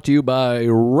also brought to you by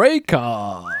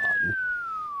Raycon.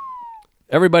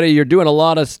 Everybody, you're doing a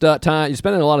lot of time. You're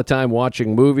spending a lot of time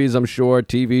watching movies, I'm sure,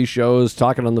 TV shows,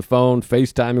 talking on the phone,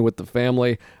 FaceTiming with the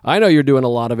family. I know you're doing a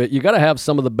lot of it. You got to have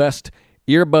some of the best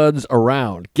earbuds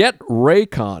around. Get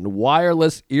Raycon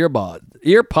wireless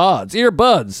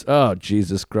earbuds. Oh,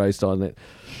 Jesus Christ on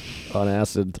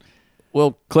acid.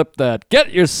 We'll clip that.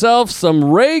 Get yourself some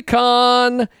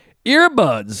Raycon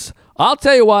earbuds. I'll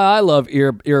tell you why I love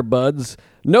earbuds.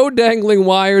 No dangling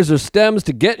wires or stems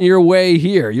to get in your way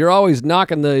here. You're always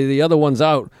knocking the other ones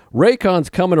out.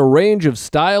 Raycons come in a range of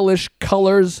stylish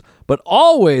colors, but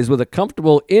always with a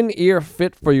comfortable in-ear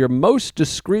fit for your most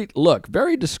discreet look.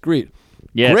 Very discreet.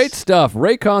 Yes. Great stuff.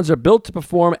 Raycons are built to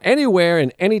perform anywhere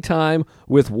and anytime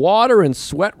with water and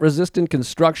sweat-resistant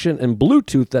construction and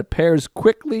Bluetooth that pairs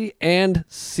quickly and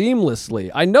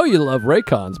seamlessly. I know you love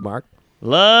Raycons, Mark.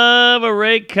 Love a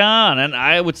Raycon, and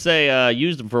I would say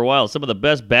used them for a while. Some of the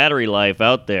best battery life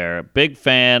out there. Big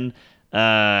fan.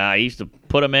 I used to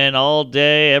put them in all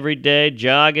day, every day,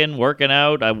 jogging, working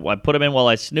out. I put them in while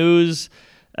I snooze,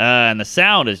 and the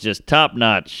sound is just top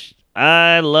notch.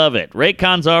 I love it.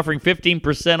 Raycon's offering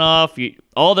 15% off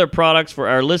all their products for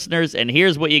our listeners, and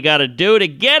here's what you got to do to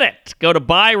get it. Go to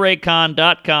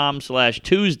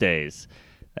buyraycon.com/Tuesdays.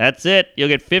 That's it. You'll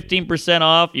get 15%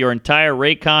 off your entire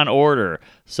Raycon order.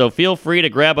 So feel free to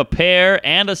grab a pair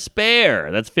and a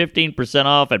spare. That's 15%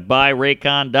 off at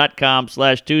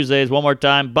buyraycon.com/Tuesdays. One more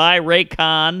time,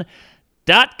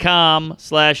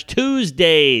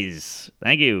 buyraycon.com/Tuesdays.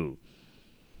 Thank you.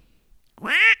 All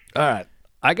right.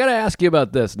 I got to ask you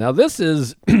about this. Now, this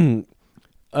is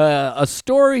a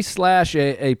story /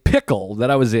 a pickle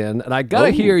that I was in, and I got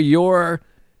to hear your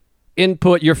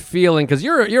input, your feeling, because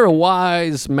you're a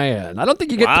wise man. I don't think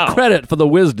you get the credit for the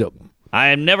wisdom. I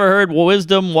have never heard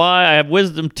wisdom. Why? I have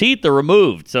wisdom teeth are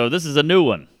removed, so this is a new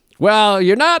one. Well,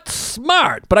 you're not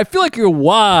smart, but I feel like you're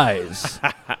wise.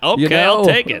 Okay, I'll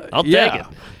take it. I'll take it.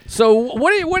 So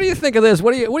what do you think of this?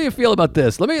 What do you feel about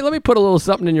this? Let me put a little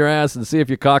something in your ass and see if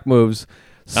your cock moves.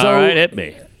 So, all right, hit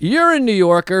me. You're a New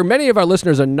Yorker. Many of our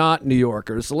listeners are not New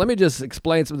Yorkers, so let me just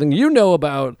explain something you know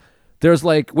about. There's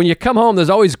when you come home, there's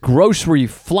always grocery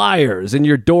flyers in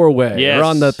your doorway or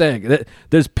on the thing.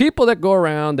 There's people that go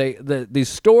around. These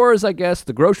stores, I guess,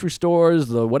 the grocery stores,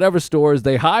 the whatever stores,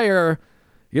 they hire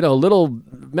little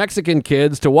Mexican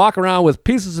kids to walk around with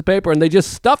pieces of paper, and they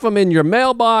just stuff them in your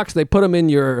mailbox. They put them in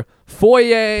your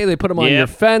foyer. They put them on your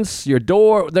fence, your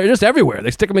door. They're just everywhere.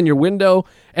 They stick them in your window,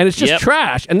 and it's just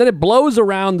trash. And then it blows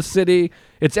around the city.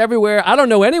 It's everywhere. I don't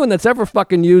know anyone that's ever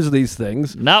fucking used these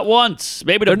things. Not once.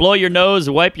 Maybe to blow your nose,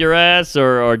 wipe your ass,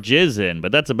 or jizz in,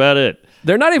 but that's about it.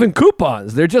 They're not even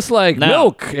coupons. They're just like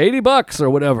milk, $80 or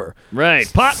whatever.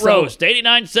 Right. Pot roast,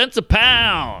 89 cents a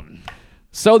pound.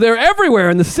 So they're everywhere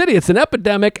in the city. It's an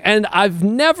epidemic, and I've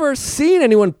never seen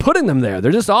anyone putting them there.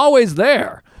 They're just always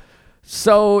there.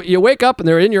 So you wake up, and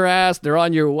they're in your ass. They're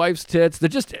on your wife's tits. They're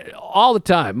just all the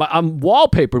time. I'm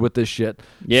wallpapered with this shit.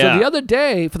 Yeah. So the other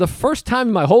day, for the first time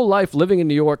in my whole life living in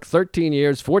New York, 14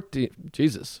 years,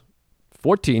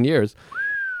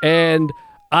 and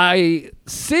I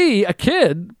see a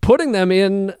kid putting them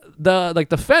in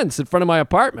the fence in front of my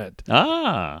apartment.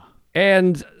 Ah.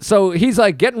 And so he's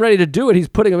like getting ready to do it. He's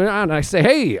putting them on. And I say,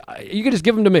 hey, you can just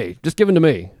give them to me. Just give them to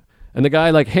me. And the guy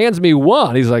like hands me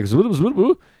one. He's like,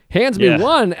 hands me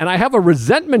one. And I have a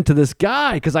resentment to this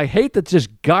guy because I hate that just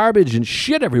garbage and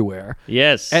shit everywhere.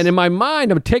 Yes. And in my mind,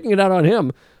 I'm taking it out on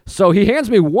him. So he hands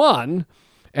me one,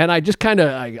 and I just kind of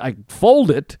I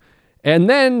fold it. And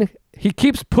then he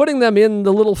keeps putting them in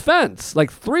the little fence,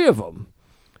 like 3 of them.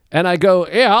 And I go,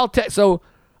 yeah, I'll take. So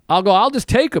I'll just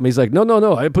take them. He's like, no.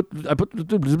 I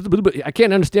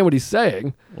can't understand what he's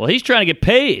saying. Well, he's trying to get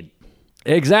paid.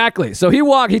 Exactly. So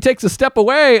he takes a step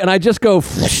away, and I just go,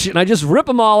 and I just rip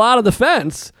them all out of the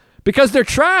fence because they're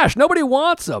trash. Nobody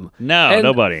wants them. No,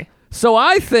 nobody. So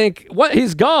I think,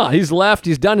 he's gone. He's left.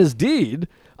 He's done his deed.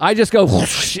 I just go,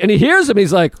 and he hears him.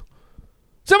 He's like,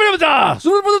 and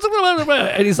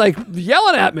he's like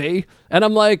yelling at me, and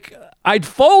I'm like, I'd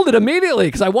fold it immediately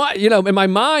because I want, in my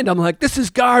mind, I'm like, this is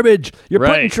garbage. You're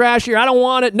putting trash here. I don't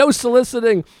want it. No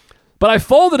soliciting. But I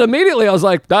folded immediately. I was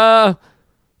like, I'm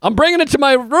bringing it to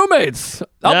my roommates.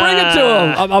 I'll bring it to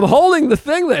them. I'm holding the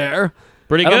thing there.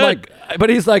 Pretty and good. I'm like,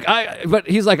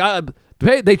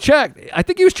 they check. I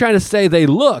think he was trying to say they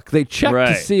check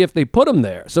to see if they put him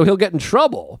there. So he'll get in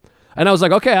trouble. And I was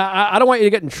like, okay, I don't want you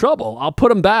to get in trouble. I'll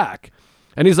put him back.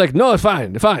 And he's like, no,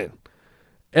 fine.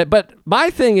 But my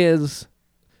thing is,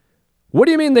 what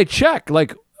do you mean they check?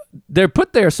 Like, they're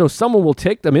put there so someone will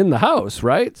take them in the house,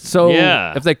 right? So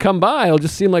if they come by, it'll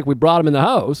just seem like we brought them in the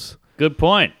house. Good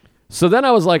point. So then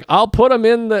I was like, I'll put them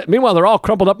in the... Meanwhile, they're all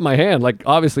crumpled up in my hand, like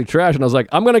obviously trash. And I was like,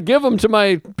 I'm going to give them to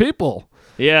my people.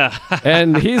 Yeah.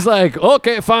 And he's like,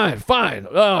 okay, fine.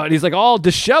 Oh, and he's like all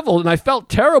disheveled. And I felt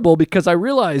terrible because I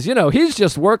realized, he's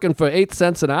just working for 8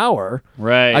 cents an hour.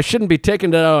 Right. I shouldn't be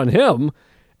taking it out on him.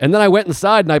 And then I went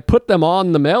inside and I put them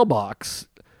on the mailbox.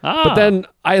 Ah. But then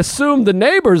I assumed the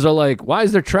neighbors are like, why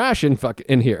is there trash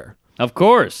in here? Of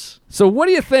course. So what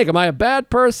do you think? Am I a bad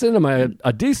person? Am I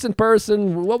a decent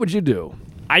person? What would you do?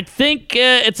 I think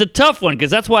it's a tough one because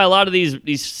that's why a lot of these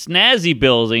snazzy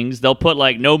buildings, they'll put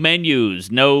like no menus,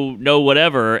 no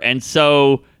whatever. And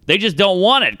so they just don't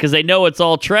want it because they know it's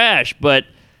all trash. But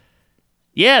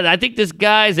yeah, I think this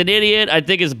guy's an idiot. I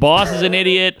think his boss is an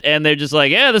idiot. And they're just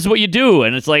like, yeah, this is what you do.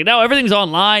 And it's like, no, everything's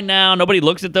online now. Nobody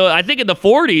looks at those. I think in the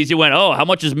 40s, you went, oh, how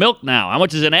much is milk now? How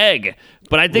much is an egg?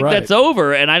 But I think that's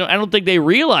over. And I don't think they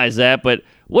realize that. But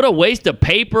what a waste of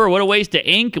paper. What a waste of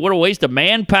ink. What a waste of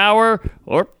manpower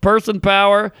or person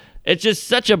power. It's just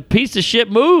such a piece of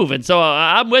shit move. And so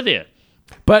I'm with you.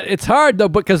 But it's hard, though,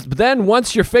 because then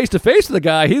once you're face-to-face with the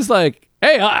guy, he's like,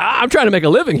 hey, I'm trying to make a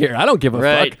living here. I don't give a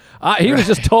fuck. He was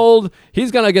just told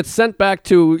he's going to get sent back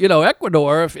to,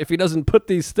 Ecuador if he doesn't put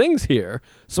these things here.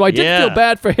 So I did feel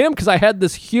bad for him because I had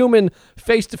this human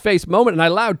face-to-face moment, and I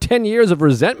allowed 10 years of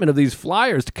resentment of these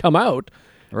flyers to come out.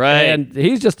 Right. And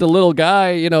he's just a little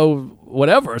guy,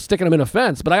 whatever, sticking him in a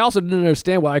fence. But I also didn't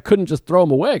understand why I couldn't just throw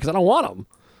him away because I don't want him.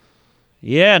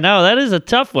 Yeah, no, that is a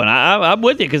tough one. I'm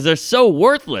with you because they're so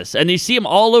worthless, and you see them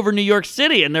all over New York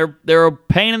City, and they're a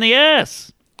pain in the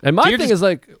ass. And my thing is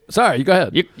like, sorry, you go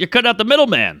ahead. You're cutting out the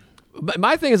middleman. But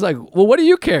my thing is like, well, what do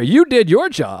you care? You did your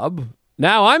job.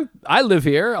 Now I live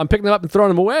here. I'm picking them up and throwing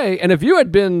them away. And if you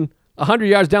had been 100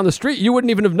 yards down the street, you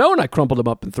wouldn't even have known I crumpled them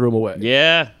up and threw them away.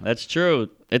 Yeah, that's true.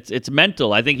 It's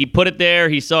mental. I think he put it there.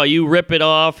 He saw you rip it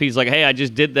off. He's like, hey, I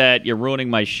just did that. You're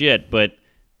ruining my shit. But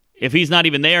if he's not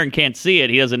even there and can't see it,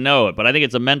 he doesn't know it. But I think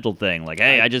it's a mental thing. Like,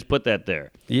 hey, I just put that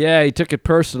there. Yeah, he took it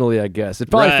personally, I guess. It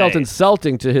probably felt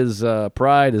insulting to his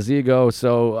pride, his ego.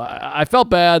 So I felt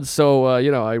bad. So,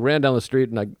 I ran down the street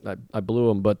and I blew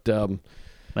him. But well,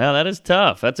 that is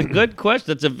tough. That's a good question.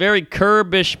 That's a very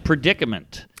Curb-ish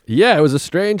predicament. Yeah, it was a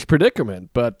strange predicament,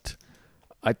 but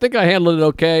I think I handled it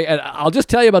okay. And I'll just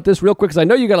tell you about this real quick because I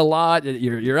know you got a lot.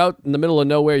 You're out in the middle of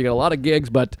nowhere. You got a lot of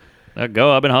gigs, but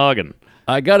Go. I've been hogging.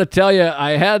 I got to tell you,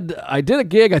 I did a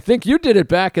gig. I think you did it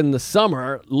back in the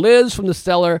summer. Liz from the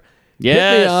Cellar hit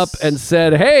me up and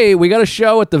said, hey, we got a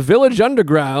show at the Village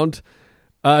Underground.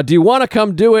 Do you want to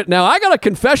come do it? Now, I got a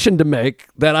confession to make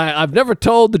that I've never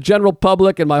told the general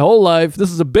public in my whole life.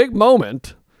 This is a big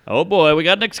moment. Oh, boy. We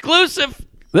got an exclusive.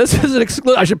 This is an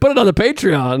exclusive. I should put it on the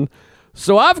Patreon.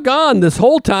 So I've gone this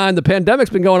whole time. The pandemic's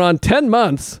been going on 10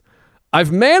 months.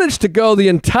 I've managed to go the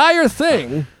entire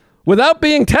thing without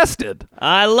being tested.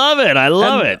 I love it. I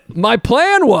love it. My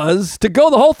plan was to go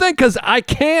the whole thing because I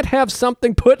can't have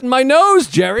something put in my nose,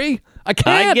 Jerry. I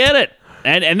can't. I get it.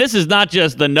 And this is not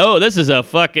just the nose. This is a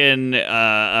fucking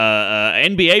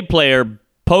NBA player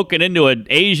poking into an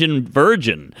Asian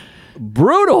virgin.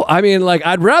 Brutal. I mean, like,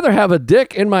 I'd rather have a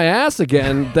dick in my ass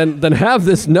again than have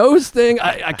this nose thing.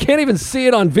 I can't even see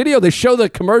it on video. They show the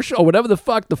commercial or whatever the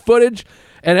fuck, the footage,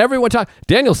 and everyone talk.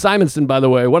 Daniel Simonson, by the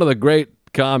way, one of the great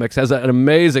comics, has an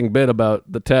amazing bit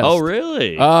about the test. Oh,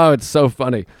 really? Oh, it's so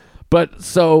funny. But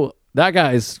so that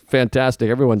guy's fantastic.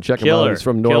 Everyone check him out. He's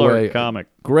from Norway. Killer comic.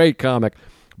 Great comic.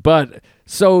 But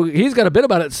so he's got a bit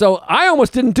about it. So I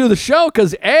almost didn't do the show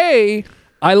because I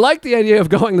like the idea of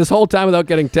going this whole time without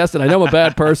getting tested. I know I'm a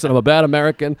bad person. I'm a bad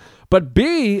American. But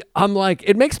B, I'm like,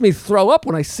 it makes me throw up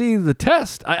when I see the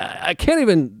test. I can't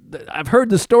even, I've heard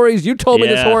the stories. You told me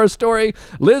this horror story.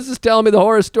 Liz is telling me the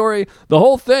horror story, the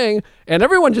whole thing. And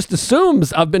everyone just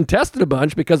assumes I've been tested a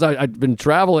bunch because I've been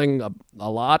traveling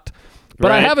a lot.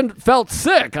 But I haven't felt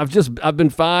sick. I've been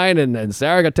fine. And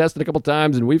Sarah got tested a couple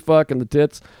times and we fuck in the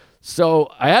tits. So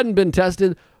I hadn't been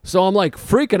tested. So I'm like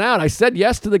freaking out. I said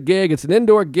yes to the gig. It's an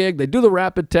indoor gig. They do the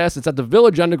rapid test. It's at the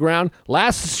Village Underground.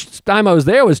 Last time I was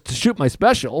there was to shoot my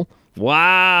special.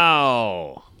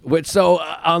 Wow. So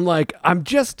I'm like,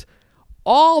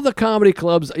 all the comedy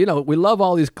clubs, we love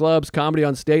all these clubs, Comedy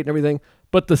on State and everything.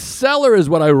 But the Cellar is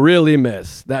what I really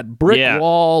miss. That brick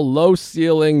wall, low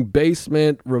ceiling,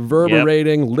 basement,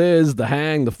 reverberating, Liz, the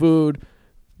hang, the food.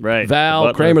 Right.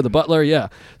 Val, Kramer, the butler. Yeah.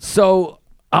 So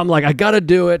I'm like, I got to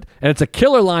do it. And it's a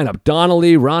killer lineup.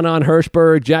 Donnelly, Ronan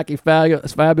Hirschberg, Jackie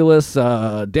Fabulous,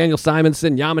 Daniel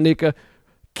Simonson, Yamanika.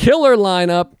 Killer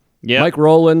lineup. Yep. Mike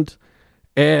Rowland.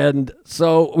 And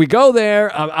so we go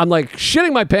there. I'm like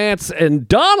shitting my pants. And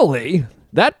Donnelly,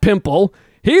 that pimple,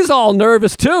 he's all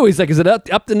nervous too. He's like, is it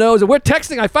up the nose? And we're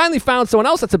texting. I finally found someone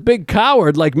else that's a big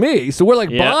coward like me. So we're like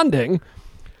bonding.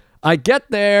 I get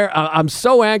there. I'm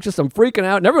so anxious. I'm freaking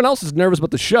out. And everyone else is nervous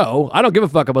about the show. I don't give a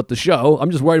fuck about the show.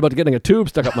 I'm just worried about getting a tube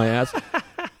stuck up my ass.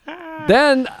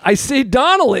 Then I see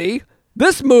Donnelly.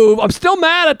 This move, I'm still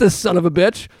mad at this son of a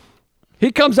bitch.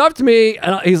 He comes up to me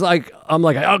and I'm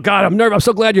like, oh God, I'm nervous. I'm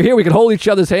so glad you're here. We can hold each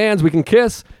other's hands. We can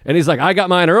kiss. And he's like, I got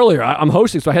mine earlier. I'm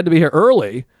hosting, so I had to be here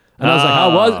early. And I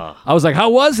was like,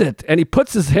 how was it? And he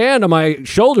puts his hand on my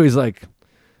shoulder. He's like,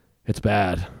 it's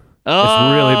bad. It's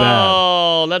really bad.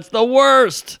 Oh, that's the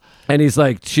worst. And he's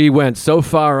like, she went so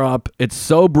far up. It's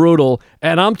so brutal.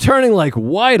 And I'm turning like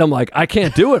white. I'm like, I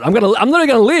can't do it. I'm literally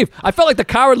gonna leave. I felt like the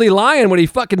Cowardly Lion when he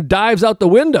fucking dives out the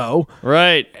window.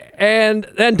 Right. And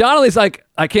then Donnelly's like,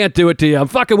 I can't do it to you. I'm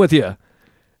fucking with you.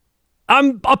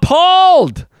 I'm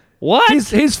appalled. What?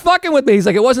 He's fucking with me. He's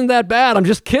like, it wasn't that bad. I'm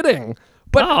just kidding.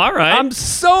 But all right. I'm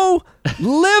so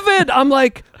livid. I'm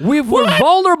like, we were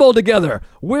vulnerable together.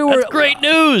 That's great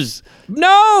news.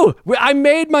 No, I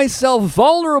made myself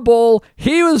vulnerable.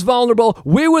 He was vulnerable.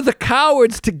 We were the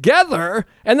cowards together.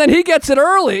 And then he gets it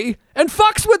early and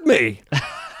fucks with me.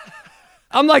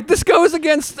 I'm like, this goes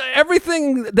against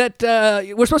everything that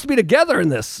we're supposed to be together in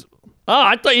this. Oh,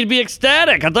 I thought you'd be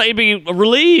ecstatic. I thought you'd be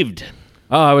relieved.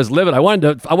 Oh, I was livid. I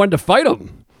wanted to fight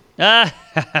him.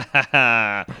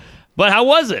 But how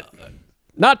was it?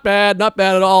 Not bad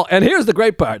at all. And here's the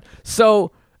great part.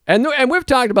 So, and we've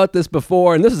talked about this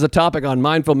before, and this is a topic on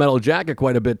Mindful Metal Jacket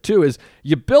quite a bit too, is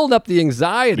you build up the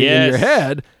anxiety in your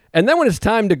head, and then when it's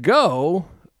time to go,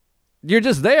 you're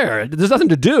just there. There's nothing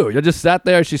to do. You just sat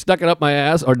there. She stuck it up my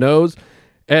ass or nose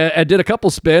and did a couple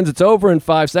spins. It's over in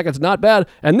 5 seconds. Not bad.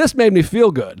 And this made me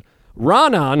feel good.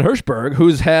 Ronan Hirschberg,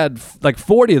 who's had like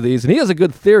 40 of these, and he has a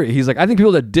good theory. He's like, I think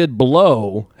people that did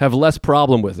blow have less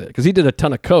problem with it because he did a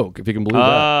ton of coke, if you can believe that.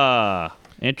 Ah,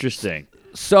 interesting.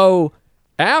 So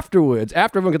afterwards,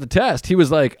 after everyone got the test, he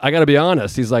was like, I got to be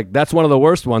honest. He's like, that's one of the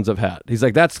worst ones I've had. He's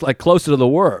like, that's like closer to the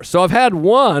worst. So I've had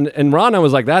one, and Ronan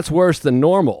was like, that's worse than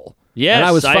normal. Yes, and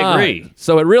I was fine. agree.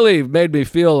 So it really made me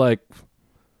feel like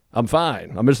I'm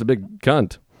fine. I'm just a big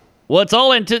cunt. Well, it's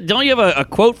all into. Don't you have a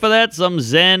quote for that? Some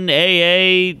Zen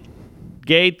AA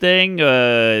gay thing?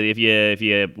 If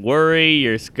you worry,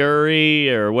 you're scurry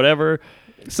or whatever.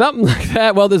 Something like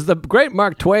that. Well, there's the great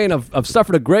Mark Twain. I've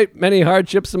suffered a great many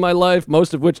hardships in my life,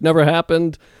 most of which never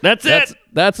happened. That's it.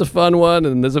 That's a fun one,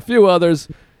 and there's a few others.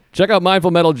 Check out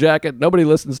Mindful Metal Jacket. Nobody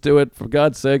listens to it. For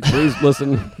God's sake, please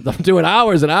listen. I'm doing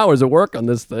hours and hours of work on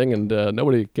this thing, and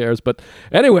nobody cares. But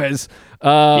anyways,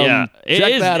 check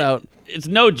that out. It's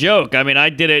no joke. I mean, I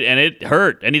did it, and it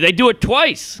hurt. And they do it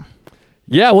twice.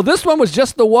 Yeah, well, this one was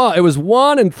just the one. It was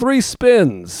 1 and 3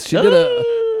 spins. She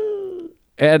did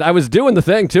and I was doing the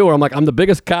thing, too, where I'm like, I'm the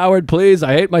biggest coward, please.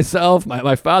 I hate myself.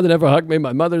 My father never hugged me.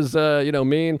 My mother's,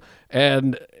 mean.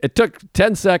 And it took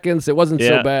 10 seconds. It wasn't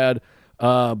so bad.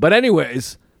 But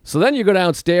anyways, so then you go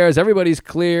downstairs, everybody's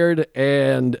cleared,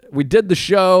 and we did the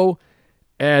show,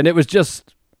 and it was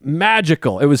just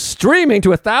magical. It was streaming to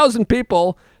 1,000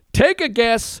 people. Take a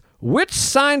guess which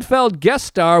Seinfeld guest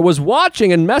star was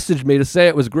watching and messaged me to say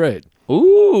it was great.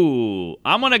 Ooh,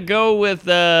 I'm going to go with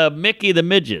Mickey the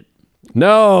Midget.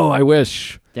 No, I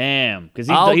wish. Damn, because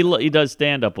he does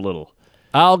stand up a little.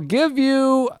 I'll give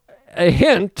you a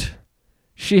hint.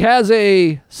 She has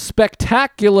a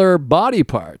spectacular body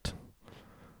part.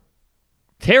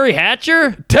 Terry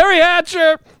Hatcher? Terry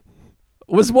Hatcher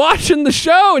was watching the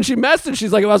show, and she messaged.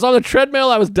 She's like, I was on the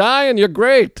treadmill. I was dying. You're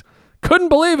great. Couldn't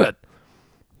believe it.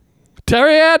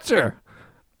 Terry Hatcher.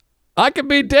 I could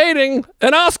be dating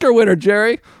an Oscar winner,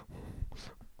 Jerry.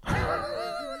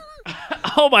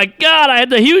 Oh, my God. I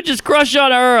had the hugest crush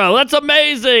on her. That's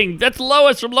amazing. That's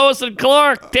Lois from Lois and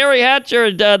Clark. Terry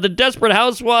Hatcher, the Desperate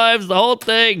Housewives, the whole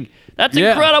thing. That's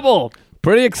incredible.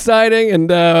 Pretty exciting. And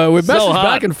we messaged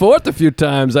back and forth a few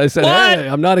times. I said, hey,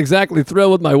 I'm not exactly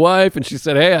thrilled with my wife. And she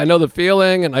said, hey, I know the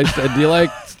feeling. And I said, do you like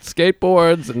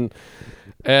skateboards? And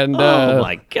oh,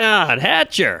 my God.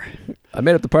 Hatcher. I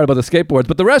made up the part about the skateboards,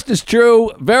 but the rest is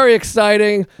true. Very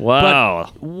exciting. Wow.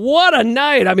 But what a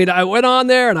night. I mean, I went on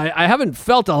there, and I haven't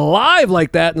felt alive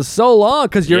like that in so long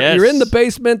because you're in the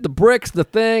basement, the bricks, the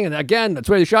thing. And again, that's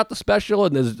where they shot the special,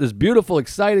 and there's beautiful,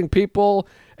 exciting people.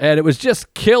 And it was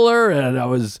just killer, and I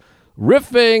was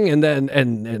riffing, and then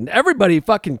and everybody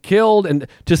fucking killed. And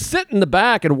to sit in the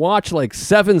back and watch like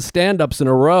 7 stand-ups in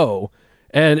a row,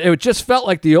 and it just felt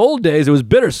like the old days. It was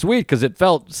bittersweet because it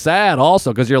felt sad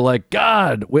also because you're like,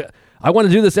 God, I want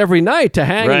to do this every night to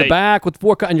hang in the back with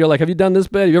 4 and you're like, have you done this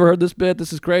bit? Have you ever heard this bit?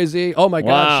 This is crazy. Oh, my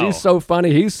God, she's so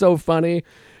funny. He's so funny.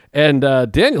 And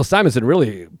Daniel Simonson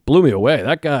really blew me away.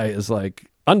 That guy is like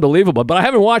unbelievable. But I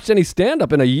haven't watched any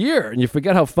stand-up in a year, and you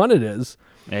forget how fun it is.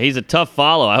 Yeah, he's a tough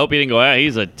follow. I hope he didn't go out.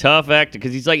 He's a tough actor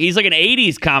because he's like an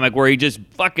 80s comic where he just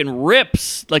fucking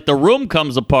rips. Like the room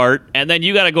comes apart, and then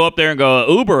you got to go up there and go,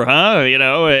 Uber, huh? You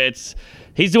know,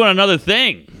 he's doing another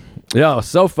thing. Yeah,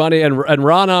 so funny. And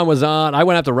Ronan was on. I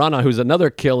went after Ronan, who's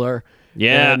another killer.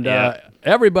 Yeah. And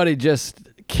everybody just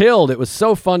killed. It was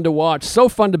so fun to watch. So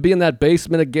fun to be in that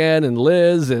basement again, and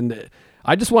Liz. And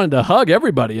I just wanted to hug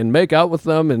everybody and make out with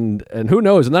them. And who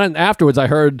knows? And then afterwards, I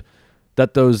heard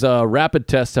that those rapid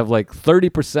tests have like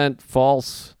 30%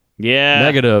 false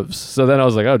negatives. So then I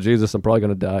was like, oh, Jesus, I'm probably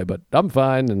going to die. But I'm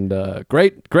fine. And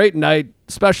great night,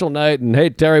 special night. And hey,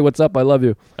 Terry, what's up? I love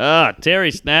you. Terry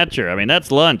Snatcher. I mean,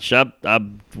 that's lunch.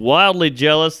 I'm wildly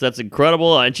jealous. That's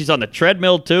incredible. And she's on the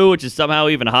treadmill, too, which is somehow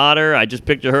even hotter. I just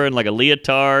picture her in like a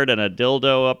leotard and a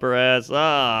dildo up her ass.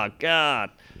 Oh, God.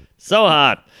 So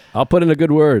hot. I'll put in a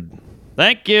good word.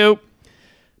 Thank you.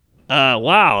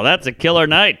 Wow, that's a killer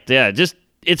night. Yeah, just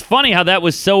it's funny how that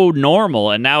was so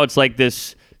normal, and now it's like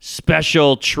this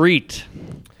special treat.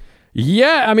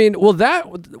 Yeah, I mean, well,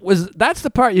 that's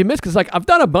the part you missed because like I've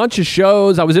done a bunch of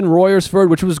shows. I was in Royersford,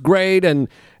 which was great,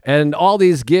 and all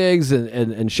these gigs,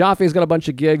 and Shafi's got a bunch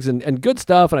of gigs and good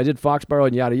stuff, and I did Foxborough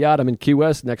and yada yada. I'm in Key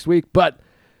West next week, but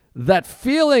that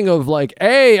feeling of like,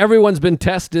 hey, everyone's been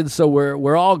tested, so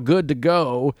we're all good to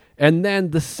go. And then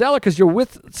the seller, because you're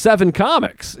with 7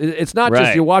 comics. It's not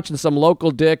just you're watching some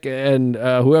local dick and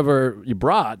whoever you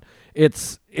brought.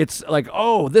 It's like,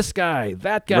 oh, this guy,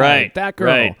 that guy, that girl.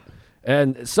 Right.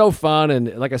 And it's so fun.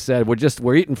 And like I said,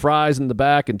 we're eating fries in the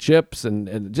back and chips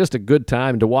and just a good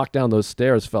time. To walk down those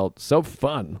stairs felt so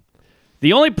fun.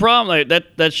 The only problem,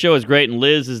 like, that show is great, and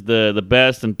Liz is the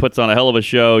best and puts on a hell of a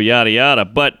show, yada, yada.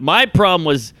 But my problem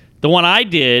was the one I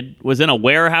did was in a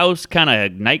warehouse kind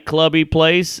of nightclubby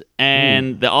place,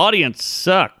 and the audience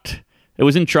sucked. It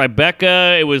was in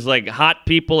Tribeca. It was like hot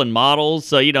people and models,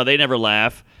 so, they never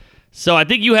laugh. So I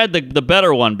think you had the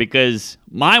better one because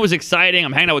mine was exciting.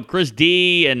 I'm hanging out with Chris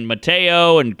D and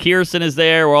Mateo, and Kirsten is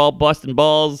there. We're all busting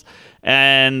balls.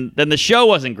 And then the show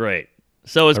wasn't great.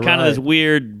 So it's kind of this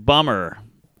weird bummer.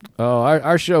 Oh,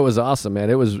 our show was awesome, man.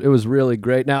 It was really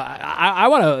great. Now, I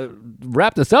want to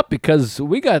wrap this up because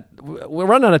we're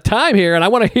running out of time here, and I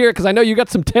want to hear because I know you got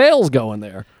some tales going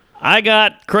there. I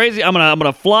got crazy. I'm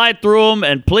gonna fly through them,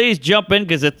 and please jump in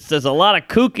because there's a lot of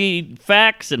kooky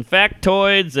facts and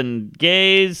factoids and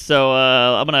gays. So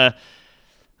I'm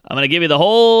gonna give you the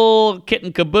whole kit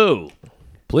and caboodle.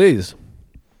 Please.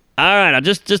 All right,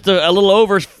 just a little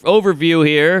overview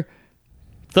here.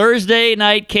 Thursday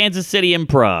night, Kansas City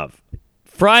Improv.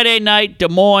 Friday night, Des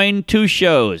Moines, 2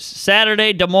 shows.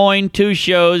 Saturday, Des Moines, 2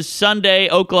 shows. Sunday,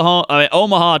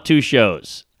 Omaha, 2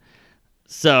 shows.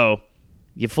 So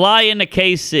you fly into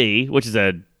KC, which is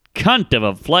a cunt of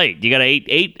a flight. You got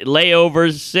eight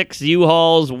layovers, 6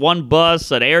 U-Hauls, 1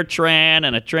 bus, an AirTran,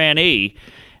 and a Tran-E.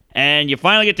 And you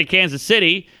finally get to Kansas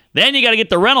City. Then you got to get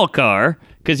the rental car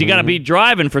because you got to be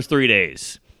driving for 3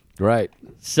 days. Right.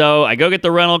 So I go get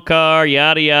the rental car,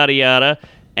 yada, yada, yada.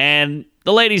 And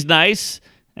the lady's nice.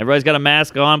 Everybody's got a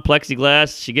mask on,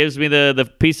 plexiglass. She gives me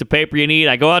the piece of paper you need.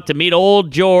 I go out to meet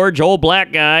old George, old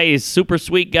black guy. He's a super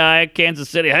sweet guy, Kansas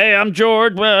City. Hey, I'm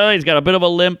George. Well, he's got a bit of a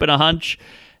limp and a hunch.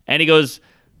 And he goes,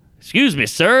 excuse me,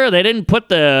 sir, they didn't put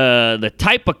the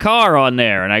type of car on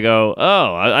there. And I go,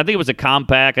 oh, I think it was a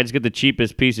compact. I just get the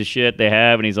cheapest piece of shit they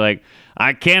have. And he's like,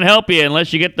 I can't help you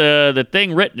unless you get the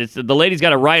thing written. The lady's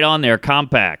got to write on there,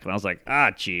 compact. And I was like,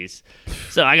 jeez.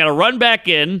 So I got to run back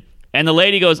in. And the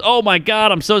lady goes, oh, my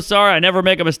God, I'm so sorry. I never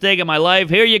make a mistake in my life.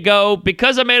 Here you go.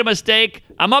 Because I made a mistake,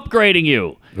 I'm upgrading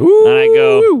you. Ooh. And I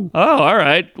go, oh, all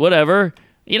right, whatever.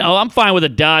 You know, I'm fine with a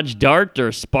Dodge Dart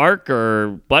or Spark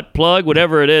or butt plug,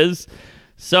 whatever it is.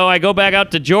 So I go back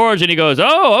out to George, and he goes,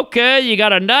 oh, okay, you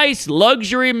got a nice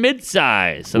luxury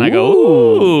midsize. And I go,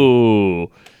 ooh.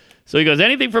 So he goes,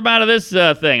 anything from out of this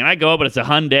thing? And I go, but it's a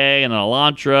Hyundai and an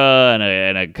Elantra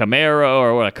and a Camaro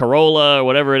or a Corolla or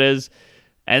whatever it is.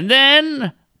 And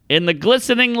then, in the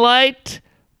glistening light,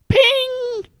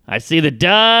 ping, I see the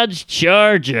Dodge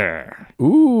Charger.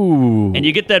 Ooh. And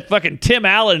you get that fucking Tim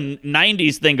Allen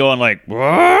 90s thing going like,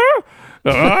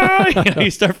 you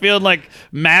start feeling like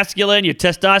masculine. Your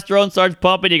testosterone starts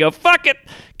pumping. You go, fuck it.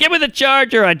 Give me the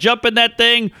Charger. I jump in that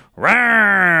thing.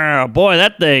 Boy,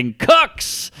 that thing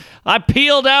cooks. I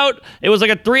peeled out. It was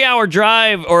like a 3-hour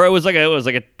drive, or it was like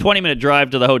a 20-minute drive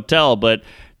to the hotel, but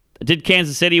I did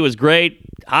Kansas City. It was great.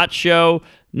 Hot show.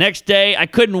 Next day, I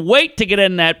couldn't wait to get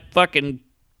in that fucking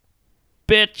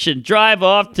bitch and drive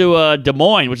off to Des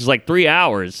Moines, which is like 3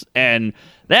 hours. And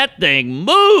that thing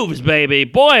moves, baby.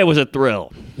 Boy, it was a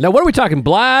thrill. Now, what are we talking?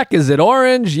 Black? Is it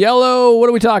orange? Yellow? What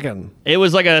are we talking? It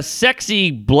was like a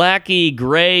sexy, blacky,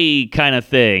 gray kind of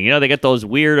thing. You know, they got those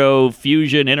weirdo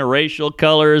fusion interracial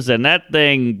colors, and that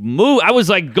thing moved. I was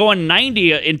like going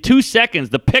 90 in 2 seconds.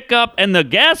 The pickup and the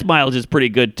gas mileage is pretty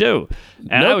good, too.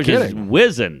 And I was just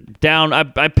whizzing down.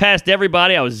 I passed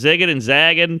everybody. I was zigging and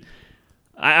zagging.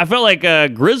 I felt like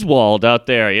Griswold out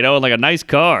there, you know, in like a nice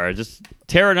car, just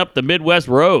tearing up the Midwest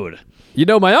road. You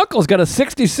know, my uncle's got a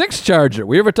 66 Charger.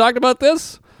 We ever talked about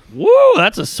this? Woo,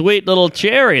 that's a sweet little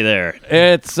cherry there.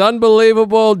 It's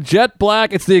unbelievable. Jet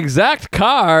black. It's the exact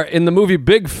car in the movie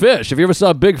Big Fish. If you ever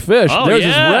saw Big Fish, there's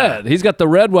his red. He's got the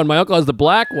red one. My uncle has the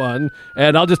black one.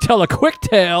 And I'll just tell a quick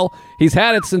tale. He's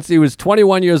had it since he was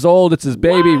 21 years old. It's his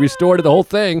baby. He restored it, the whole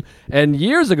thing. And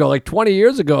years ago, like 20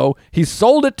 years ago, he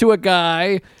sold it to a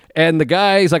guy. And the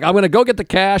guy, he's like, I'm going to go get the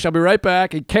cash. I'll be right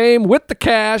back. He came with the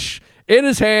cash in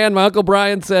his hand. My Uncle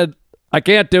Brian said, I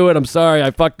can't do it. I'm sorry.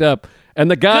 I fucked up. And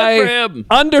the guy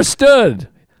understood.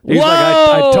 He's like,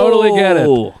 I totally get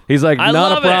it. He's like,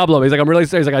 not a problem. He's like, I'm really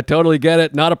serious. He's like, I totally get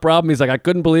it. Not a problem. He's like, I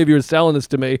couldn't believe you were selling this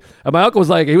to me. And my uncle was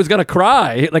like, he was going to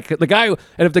cry. Like the guy, and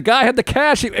if the guy had the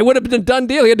cash, it would have been a done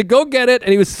deal. He had to go get it.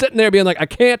 And he was sitting there being like, I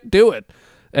can't do it.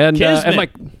 And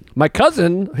my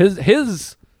cousin,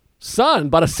 his son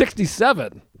bought a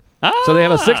 67. So they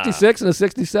have a 66 and a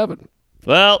 67.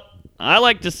 Well, I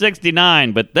like the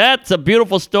 69, but that's a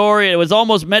beautiful story. It was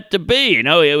almost meant to be. You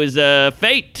know, it was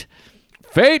fate.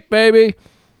 Fate, baby.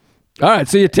 All right,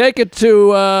 so you take it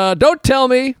to, don't tell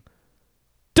me,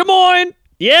 Des Moines.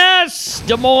 Yes,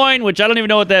 Des Moines, which I don't even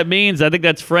know what that means. I think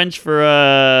that's French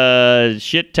for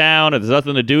shit town, or there's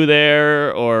nothing to do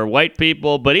there, or white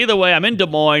people. But either way, I'm in Des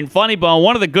Moines. Funny Bone,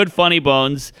 one of the good Funny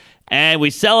Bones. And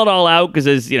we sell it all out because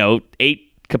there's,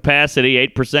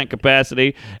 8%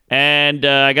 capacity. And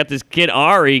I got this kid,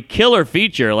 Ari, killer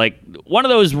feature. Like, one of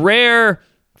those rare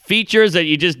features that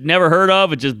you just never heard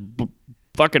of. It just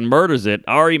fucking murders it.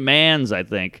 Ari Mans, I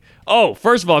think. Oh,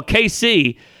 first of all,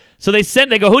 KC. So they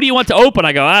go, who do you want to open?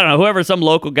 I go, I don't know, whoever, some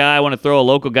local guy. I want to throw a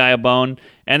local guy a bone.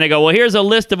 And they go, well, here's a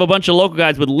list of a bunch of local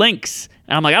guys with links.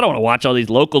 And I'm like, I don't want to watch all these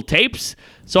local tapes.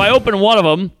 So I open one of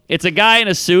them. It's a guy in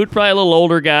a suit, probably a little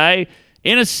older guy,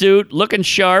 in a suit, looking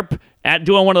sharp. at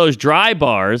doing one of those dry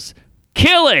bars,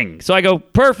 killing. So I go,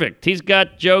 perfect. He's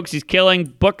got jokes. He's killing.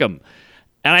 Book him.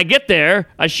 And I get there.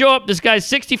 I show up. This guy's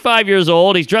 65 years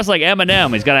old. He's dressed like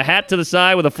Eminem. He's got a hat to the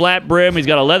side with a flat brim. He's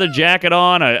got a leather jacket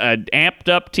on, a amped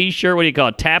up T-shirt. What do you call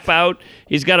it? Tap out.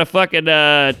 He's got a fucking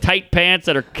tight pants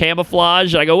that are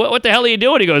camouflage. I go, what the hell are you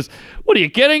doing? He goes, what are you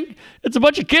kidding? It's a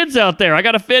bunch of kids out there. I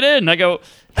got to fit in. I go,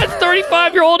 that's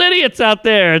 35-year-old idiots out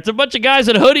there. It's a bunch of guys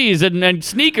in hoodies and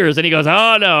sneakers. And he goes,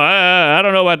 oh, no, I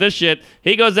don't know about this shit.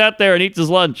 He goes out there and eats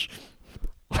his lunch.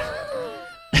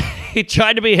 He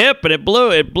tried to be hip, but it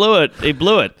blew it. He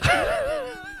blew it.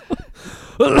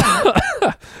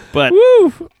 But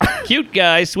cute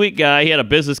guy, sweet guy. He had a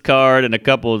business card and a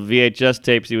couple of VHS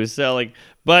tapes he was selling.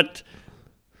 But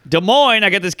Des Moines, I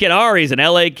got this kid Ari. He's an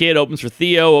LA kid, opens for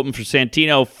Theo, opens for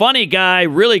Santino. Funny guy,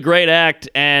 really great act.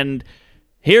 And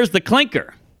here's the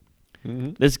clinker.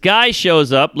 Mm-hmm. This guy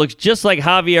shows up, looks just like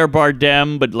Javier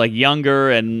Bardem, but like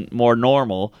younger and more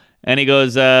normal. And he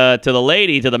goes to the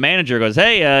lady, to the manager, goes,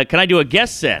 hey, can I do a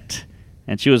guest set?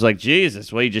 And she was like,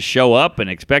 Jesus, well, you just show up and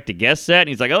expect a guest set? And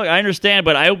he's like, oh, I understand,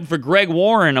 but I opened for Greg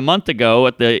Warren a month ago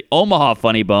at the Omaha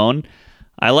Funny Bone.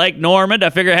 I like Norman.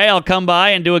 I figure, hey, I'll come by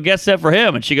and do a guest set for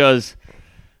him. And she goes,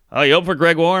 oh, you open for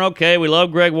Greg Warren? Okay, we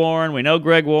love Greg Warren. We know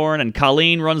Greg Warren. And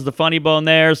Colleen runs the Funny Bone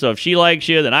there, so if she likes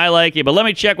you, then I like you. But let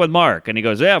me check with Mark. And he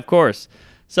goes, yeah, of course.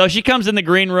 So she comes in the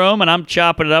green room, and I'm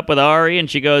chopping it up with Ari, and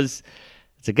she goes,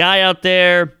 it's a guy out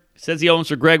there, says he owns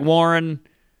for Greg Warren.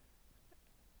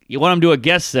 You want him to do a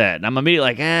guest set. And I'm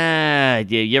immediately like,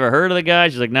 you ever heard of the guy?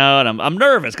 She's like, no. And I'm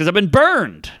nervous because I've been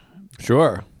burned.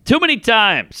 Sure. Too many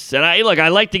times. And I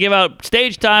like to give out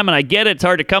stage time, and I get it. It's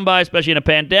hard to come by, especially in a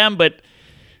pandemic, but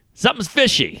something's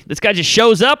fishy. This guy just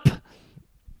shows up.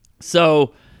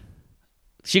 So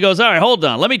she goes, all right, hold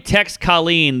on. Let me text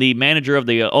Colleen, the manager of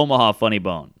the Omaha Funny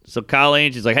Bone. So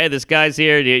Colleen, she's like, hey, this guy's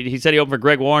here. He said he opened for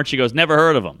Greg Warren. She goes, never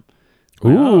heard of him.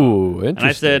 Ooh, interesting. And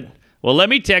I said, well, let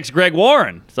me text Greg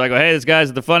Warren. So I go, hey, this guy's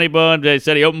at the Funny Bone. They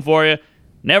said he opened for you.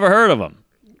 Never heard of him.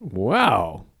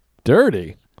 Wow.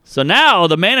 Dirty. So now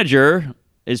the manager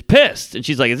is pissed. And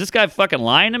she's like, is this guy fucking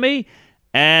lying to me?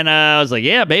 And I was like,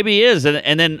 yeah, maybe he is.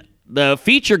 And then the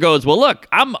feature goes, well, look,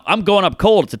 I'm going up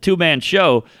cold. It's a two-man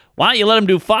show. Why don't you let him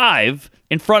do 5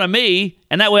 in front of me?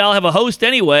 And that way I'll have a host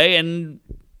anyway, and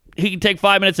he can take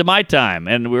 5 minutes of my time.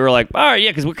 And we were like, all right,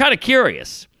 yeah, because we're kind of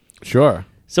curious. Sure.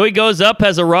 So he goes up,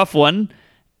 has a rough one,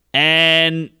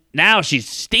 and now she's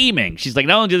steaming. She's like,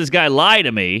 not only did this guy lie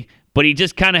to me, but he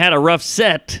just kind of had a rough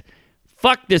set.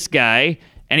 Fuck this guy.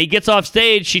 And he gets off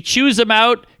stage. She chews him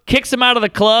out, kicks him out of the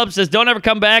club, says, don't ever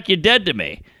come back. You're dead to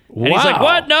me. And he's like,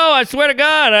 what? No, I swear to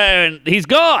God. And he's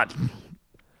gone.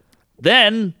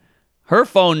 Then her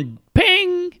phone,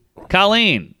 ping,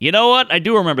 Colleen. You know what? I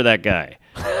do remember that guy.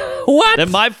 What? Then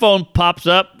my phone pops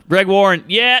up. Greg Warren.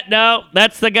 Yeah, no,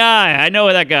 that's the guy. I know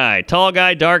that guy. Tall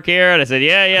guy, dark hair. And I said,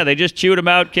 yeah, they just chewed him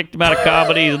out, kicked him out of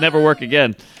comedy. He'll never work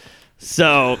again.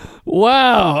 So.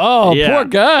 Wow. Oh, yeah. Poor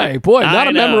guy. Boy, not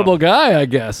a memorable guy, I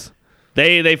guess.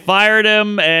 They fired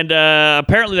him, and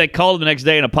apparently they called him the next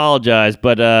day and apologized.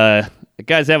 But the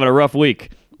guy's having a rough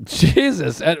week.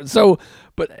 Jesus. And so,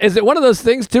 but is it one of those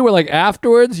things, too, where like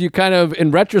afterwards you kind of,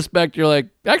 in retrospect, you're like,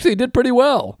 actually, he did pretty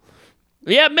well.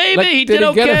 Yeah, maybe. Like, he did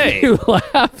okay. Get a few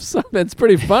laughs? It's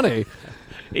pretty funny.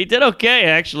 He did okay,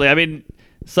 actually. I mean,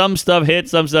 some stuff hit,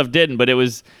 some stuff didn't, but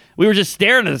we were just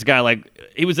staring at this guy like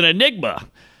he was an enigma.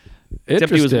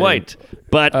 Except he was white.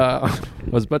 But I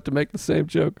was about to make the same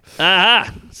joke.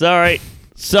 Sorry.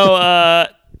 So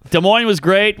Des Moines was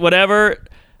great, whatever.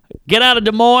 Get out of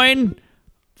Des Moines,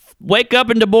 wake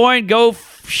up in Des Moines, go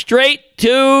straight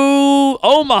to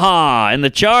Omaha in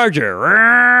the Charger.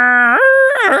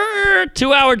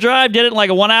 2-hour drive, did it in like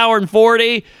a 1 hour and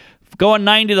 40, going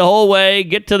 90 the whole way.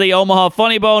 Get to the Omaha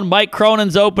Funny Bone. Mike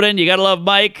Cronin's opening. You gotta love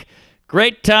Mike.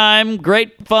 Great time,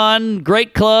 great fun,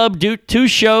 great club. Do 2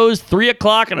 shows, 3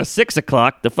 o'clock and a 6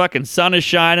 o'clock. The fucking sun is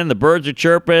shining, the birds are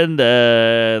chirping,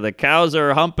 the cows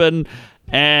are humping,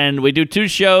 and we do 2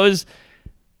 shows.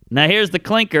 Now here's the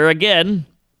clinker again.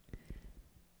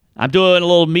 I'm doing a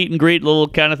little meet and greet, little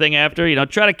kind of thing after.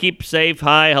 Try to keep safe.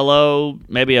 Hi, hello,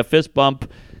 maybe a fist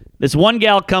bump. This one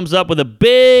gal comes up with a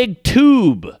big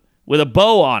tube with a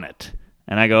bow on it.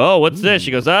 And I go, oh, what's this?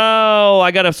 She goes, oh, I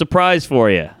got a surprise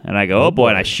for you. And I go, oh, boy.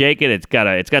 And I shake it. It's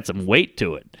got some weight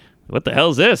to it. What the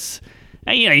hell's this?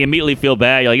 And, you immediately feel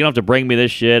bad. You're like, you don't have to bring me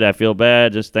this shit. I feel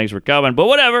bad. Just thanks for coming. But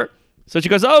whatever. So she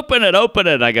goes, open it.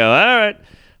 I go, all right.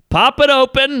 Pop it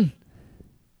open.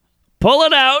 Pull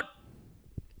it out.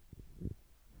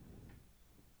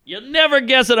 You'll never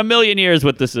guess in a million years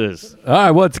what this is. All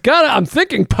right, well, I'm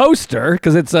thinking poster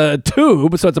because it's a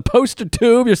tube, so it's a poster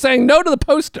tube. You're saying no to the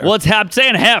poster. Well, I'm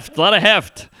saying heft. A lot of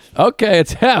heft. Okay,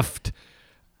 it's heft.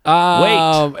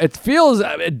 Wait. It feels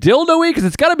dildo-y because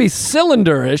it's got to be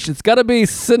cylinderish. It's got to be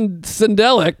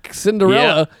Cinderella,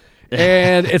 Yep.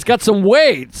 and it's got some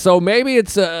weight. So maybe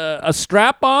it's a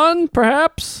strap-on,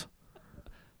 perhaps?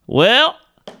 Well,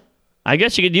 I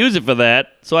guess you could use it for that.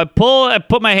 So I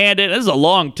put my hand in. This is a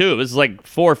long tube. This is like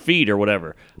 4 feet or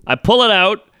whatever. I pull it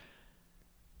out.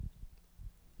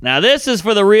 Now, this is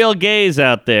for the real gays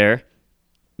out there.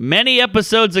 Many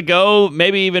episodes ago,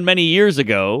 maybe even many years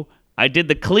ago, I did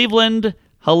the Cleveland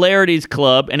Hilarities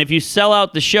Club, and if you sell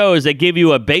out the shows, they give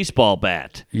you a baseball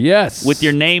bat. Yes. With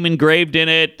your name engraved in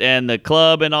it, and the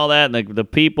club and all that, and the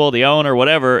people, the owner,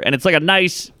 whatever. And it's like a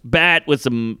nice bat with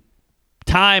some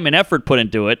time and effort put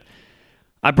into it.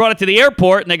 I brought it to the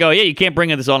airport, and they go, yeah, you can't bring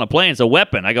this on a plane. It's a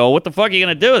weapon. I go, what the fuck are you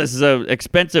going to do? This is an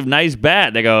expensive, nice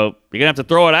bat. They go, you're going to have to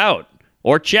throw it out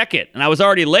or check it. And I was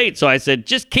already late, so I said,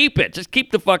 just keep it. Just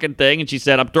keep the fucking thing. And she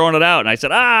said, I'm throwing it out. And I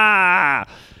said, ah.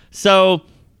 So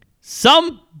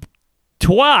some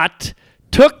twat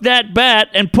took that bat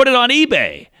and put it on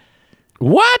eBay.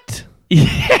 What?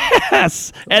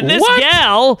 Yes. And this What?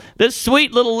 gal, this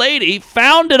sweet little lady,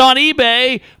 found it on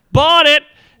eBay, bought it,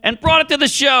 and brought it to the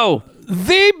show.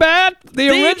 The bat? The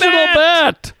original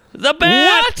bat? The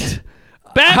bat. What?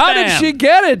 Batman. How did she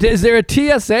get it? Is there a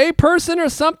TSA person or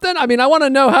something? I mean, I want to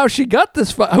know how she got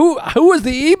this. Who was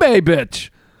the eBay bitch?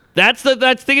 I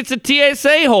think it's a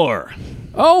TSA whore.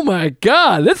 Oh my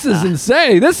God, this is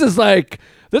insane. This is like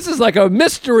a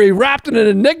mystery wrapped in an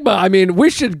enigma. I mean,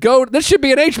 this should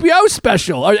be an HBO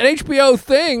special, or an HBO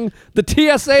thing, the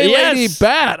TSA lady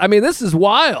bat. I mean, this is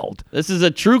wild. This is a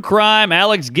true crime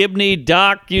Alex Gibney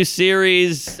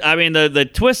docu-series. I mean, the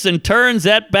twists and turns,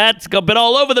 that bat's been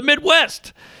all over the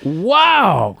Midwest.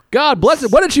 Wow. God bless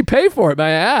it. What did she pay for it, may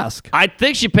I ask? I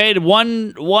think she paid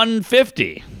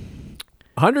 $150.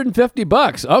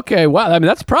 $150. Okay, wow. I mean,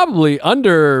 that's probably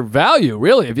undervalue,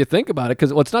 really, if you think about it,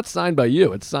 because it's not signed by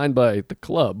you. It's signed by the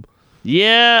club.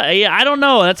 Yeah, I don't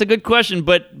know. That's a good question,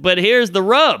 but here's the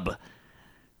rub.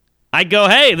 I go,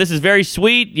 hey, this is very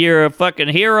sweet. You're a fucking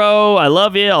hero. I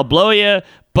love you. I'll blow you,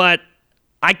 but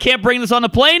I can't bring this on the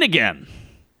plane again.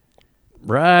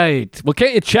 Right. Well,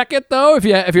 can't you check it, though, if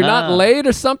you're not late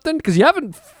or something? Because you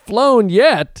haven't flown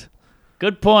yet.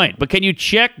 Good point. But can you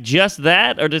check just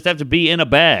that, or does it have to be in a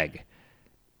bag?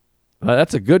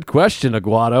 That's a good question,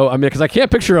 Aguado. I mean, because I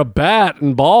can't picture a bat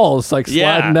and balls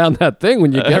sliding down that thing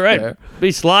when you get there.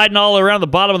 Be sliding all around the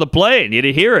bottom of the plane. You'd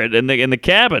hear it in the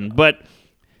cabin. But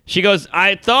she goes,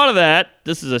 I thought of that.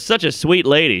 This is such a sweet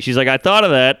lady. She's like, I thought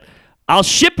of that. I'll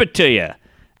ship it to you.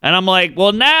 And I'm like,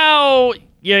 well, now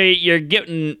you're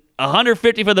getting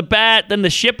 $150 for the bat, then the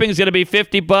shipping's gonna be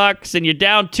 $50, and you're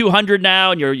down $200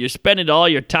 now, and you're spending all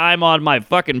your time on my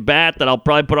fucking bat that I'll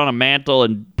probably put on a mantle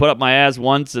and put up my ass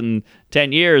once in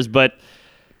 10 years. But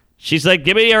she's like,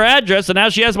 give me your address, and now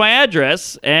she has my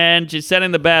address, and she's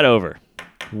sending the bat over.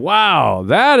 Wow,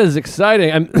 that is exciting.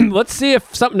 And let's see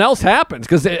if something else happens,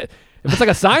 because if it's like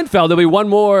a Seinfeld, there'll be one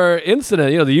more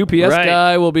incident. You know, the UPS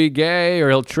guy will be gay,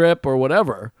 or he'll trip, or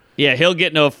whatever. Yeah, he'll get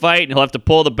into a fight, and he'll have to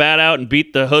pull the bat out and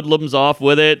beat the hoodlums off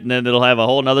with it, and then it'll have a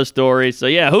whole nother story. So,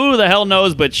 yeah, who the hell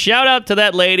knows? But shout out to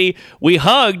that lady. We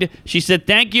hugged. She said,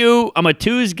 thank you. I'm a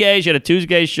Tuesday. She had a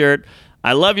Tuesday shirt.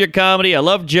 I love your comedy. I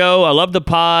love Joe. I love the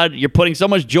pod. You're putting so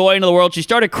much joy into the world. She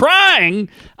started crying.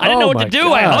 I didn't know what to do.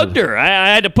 God. I hugged her.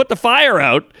 I had to put the fire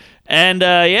out.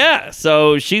 And,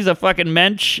 so she's a fucking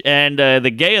mensch and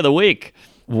the gay of the week.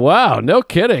 Wow, no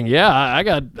kidding. Yeah, I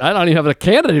don't even have a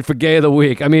candidate for gay of the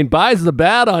week. I mean, buys the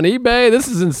bat on eBay. This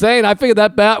is insane. I figured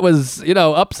that bat was,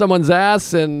 up someone's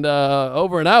ass and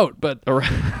over and out, but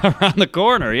around the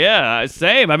corner. Yeah,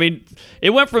 same. I mean,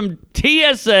 it went from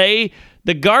TSA,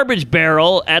 the garbage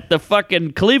barrel at the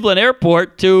fucking Cleveland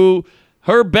airport, to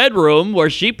her bedroom where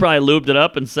she probably lubed it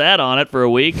up and sat on it for a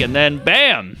week, and then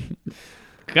bam,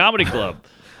 comedy club.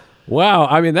 Wow,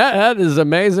 I mean, that is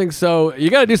amazing. So you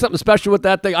got to do something special with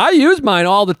that thing. I use mine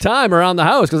all the time around the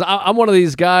house because I'm one of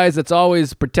these guys that's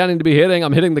always pretending to be hitting.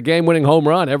 I'm hitting the game-winning home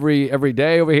run every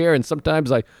day over here, and sometimes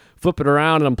I flip it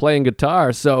around and I'm playing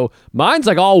guitar. So mine's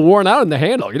like all worn out in the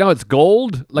handle. It's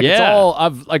gold.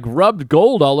 I've rubbed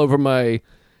gold all over my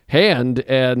hand,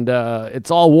 and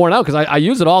it's all worn out because I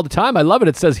use it all the time. I love it.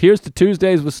 It says, here's to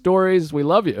Tuesdays with Stories. We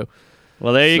love you.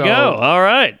 Well, there you go. All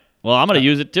right. Well, I'm going to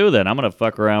use it too then. I'm going to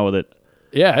fuck around with it.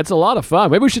 Yeah, it's a lot of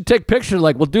fun. Maybe we should take pictures.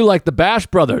 We'll do the Bash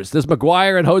Brothers. This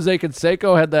McGuire and Jose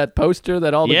Canseco had that poster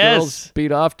that all the girls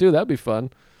beat off to. That'd be fun.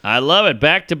 I love it.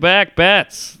 Back-to-back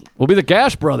bets. We'll be the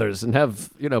Gash Brothers and have,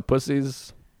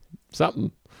 pussies,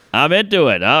 something. I'm into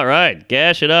it. All right.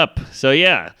 Gash it up. So,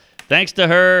 yeah, thanks to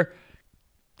her.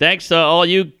 Thanks to all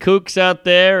you kooks out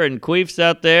there and queefs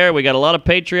out there. We got a lot of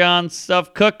Patreon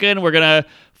stuff cooking. We're going to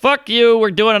fuck you.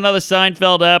 We're doing another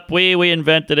Seinfeld up. We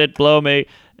invented it. Blow me.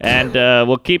 And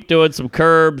we'll keep doing some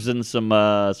Curbs and some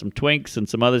Twinks and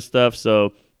some other stuff.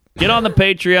 So get on the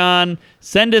Patreon.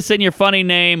 Send us in your funny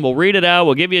name. We'll read it out.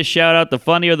 We'll give you a shout out. The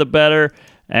funnier, the better.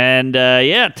 And,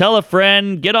 tell a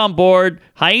friend. Get on board.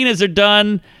 Hyenas are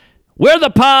done. We're the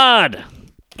pod.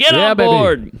 Get on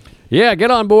board. Baby. Yeah,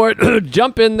 get on board.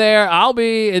 Jump in there. I'll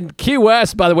be in Key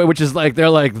West, by the way, which is they're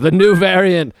like, the new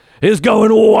variant is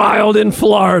going wild in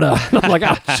Florida. I'm like,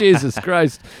 oh, Jesus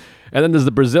Christ. And then there's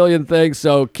the Brazilian thing.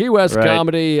 So Key West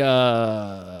comedy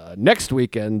next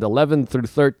weekend, 11th through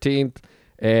 13th.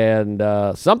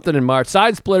 And something in March.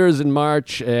 Side Splitters in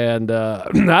March. And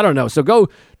I don't know. So go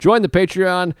join the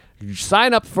Patreon.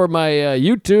 Sign up for my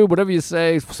YouTube, whatever you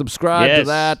say. Subscribe to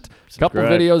that. Couple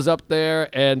videos up there.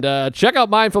 And check out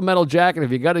Mindful Metal Jacket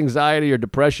if you got anxiety or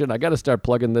depression. I got to start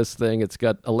plugging this thing. It's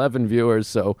got 11 viewers.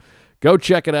 So go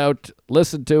check it out.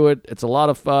 Listen to it. It's a lot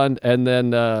of fun. And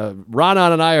then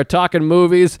Ronan and I are talking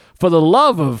movies. For the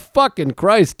love of fucking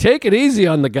Christ, take it easy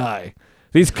on the guy.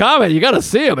 These comments, you got to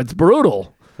see him. It's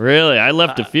brutal. Really? I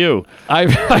left a few.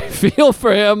 I feel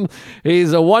for him.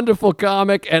 He's a wonderful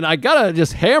comic. And I got to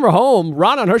just hammer home,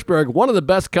 Ronan Hirschberg, one of the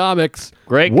best comics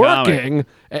Great working.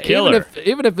 Comic. Killer.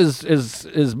 Even if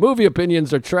his movie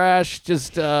opinions are trash,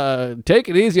 just take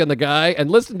it easy on the guy and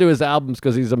listen to his albums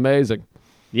because he's amazing.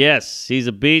 Yes, he's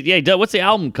a beast. Yeah, what's the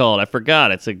album called? I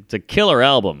forgot. It's a killer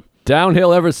album.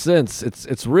 Downhill Ever Since.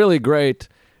 It's really great.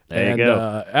 There you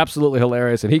go. Absolutely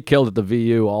hilarious. And he killed at the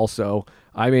VU also.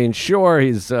 I mean, sure,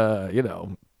 he's, his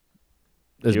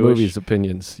Jewish. movies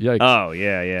opinions. Yikes. Oh,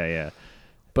 yeah.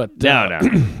 But, no.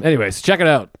 anyways, check it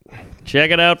out.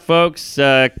 Check it out, folks.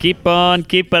 Keep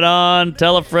it on.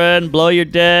 Tell a friend. Blow your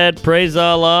dead. Praise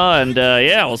Allah. And,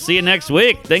 we'll see you next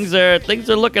week. Things are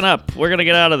looking up. We're going to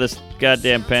get out of this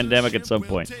goddamn pandemic at some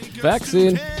point.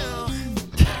 Vaccine.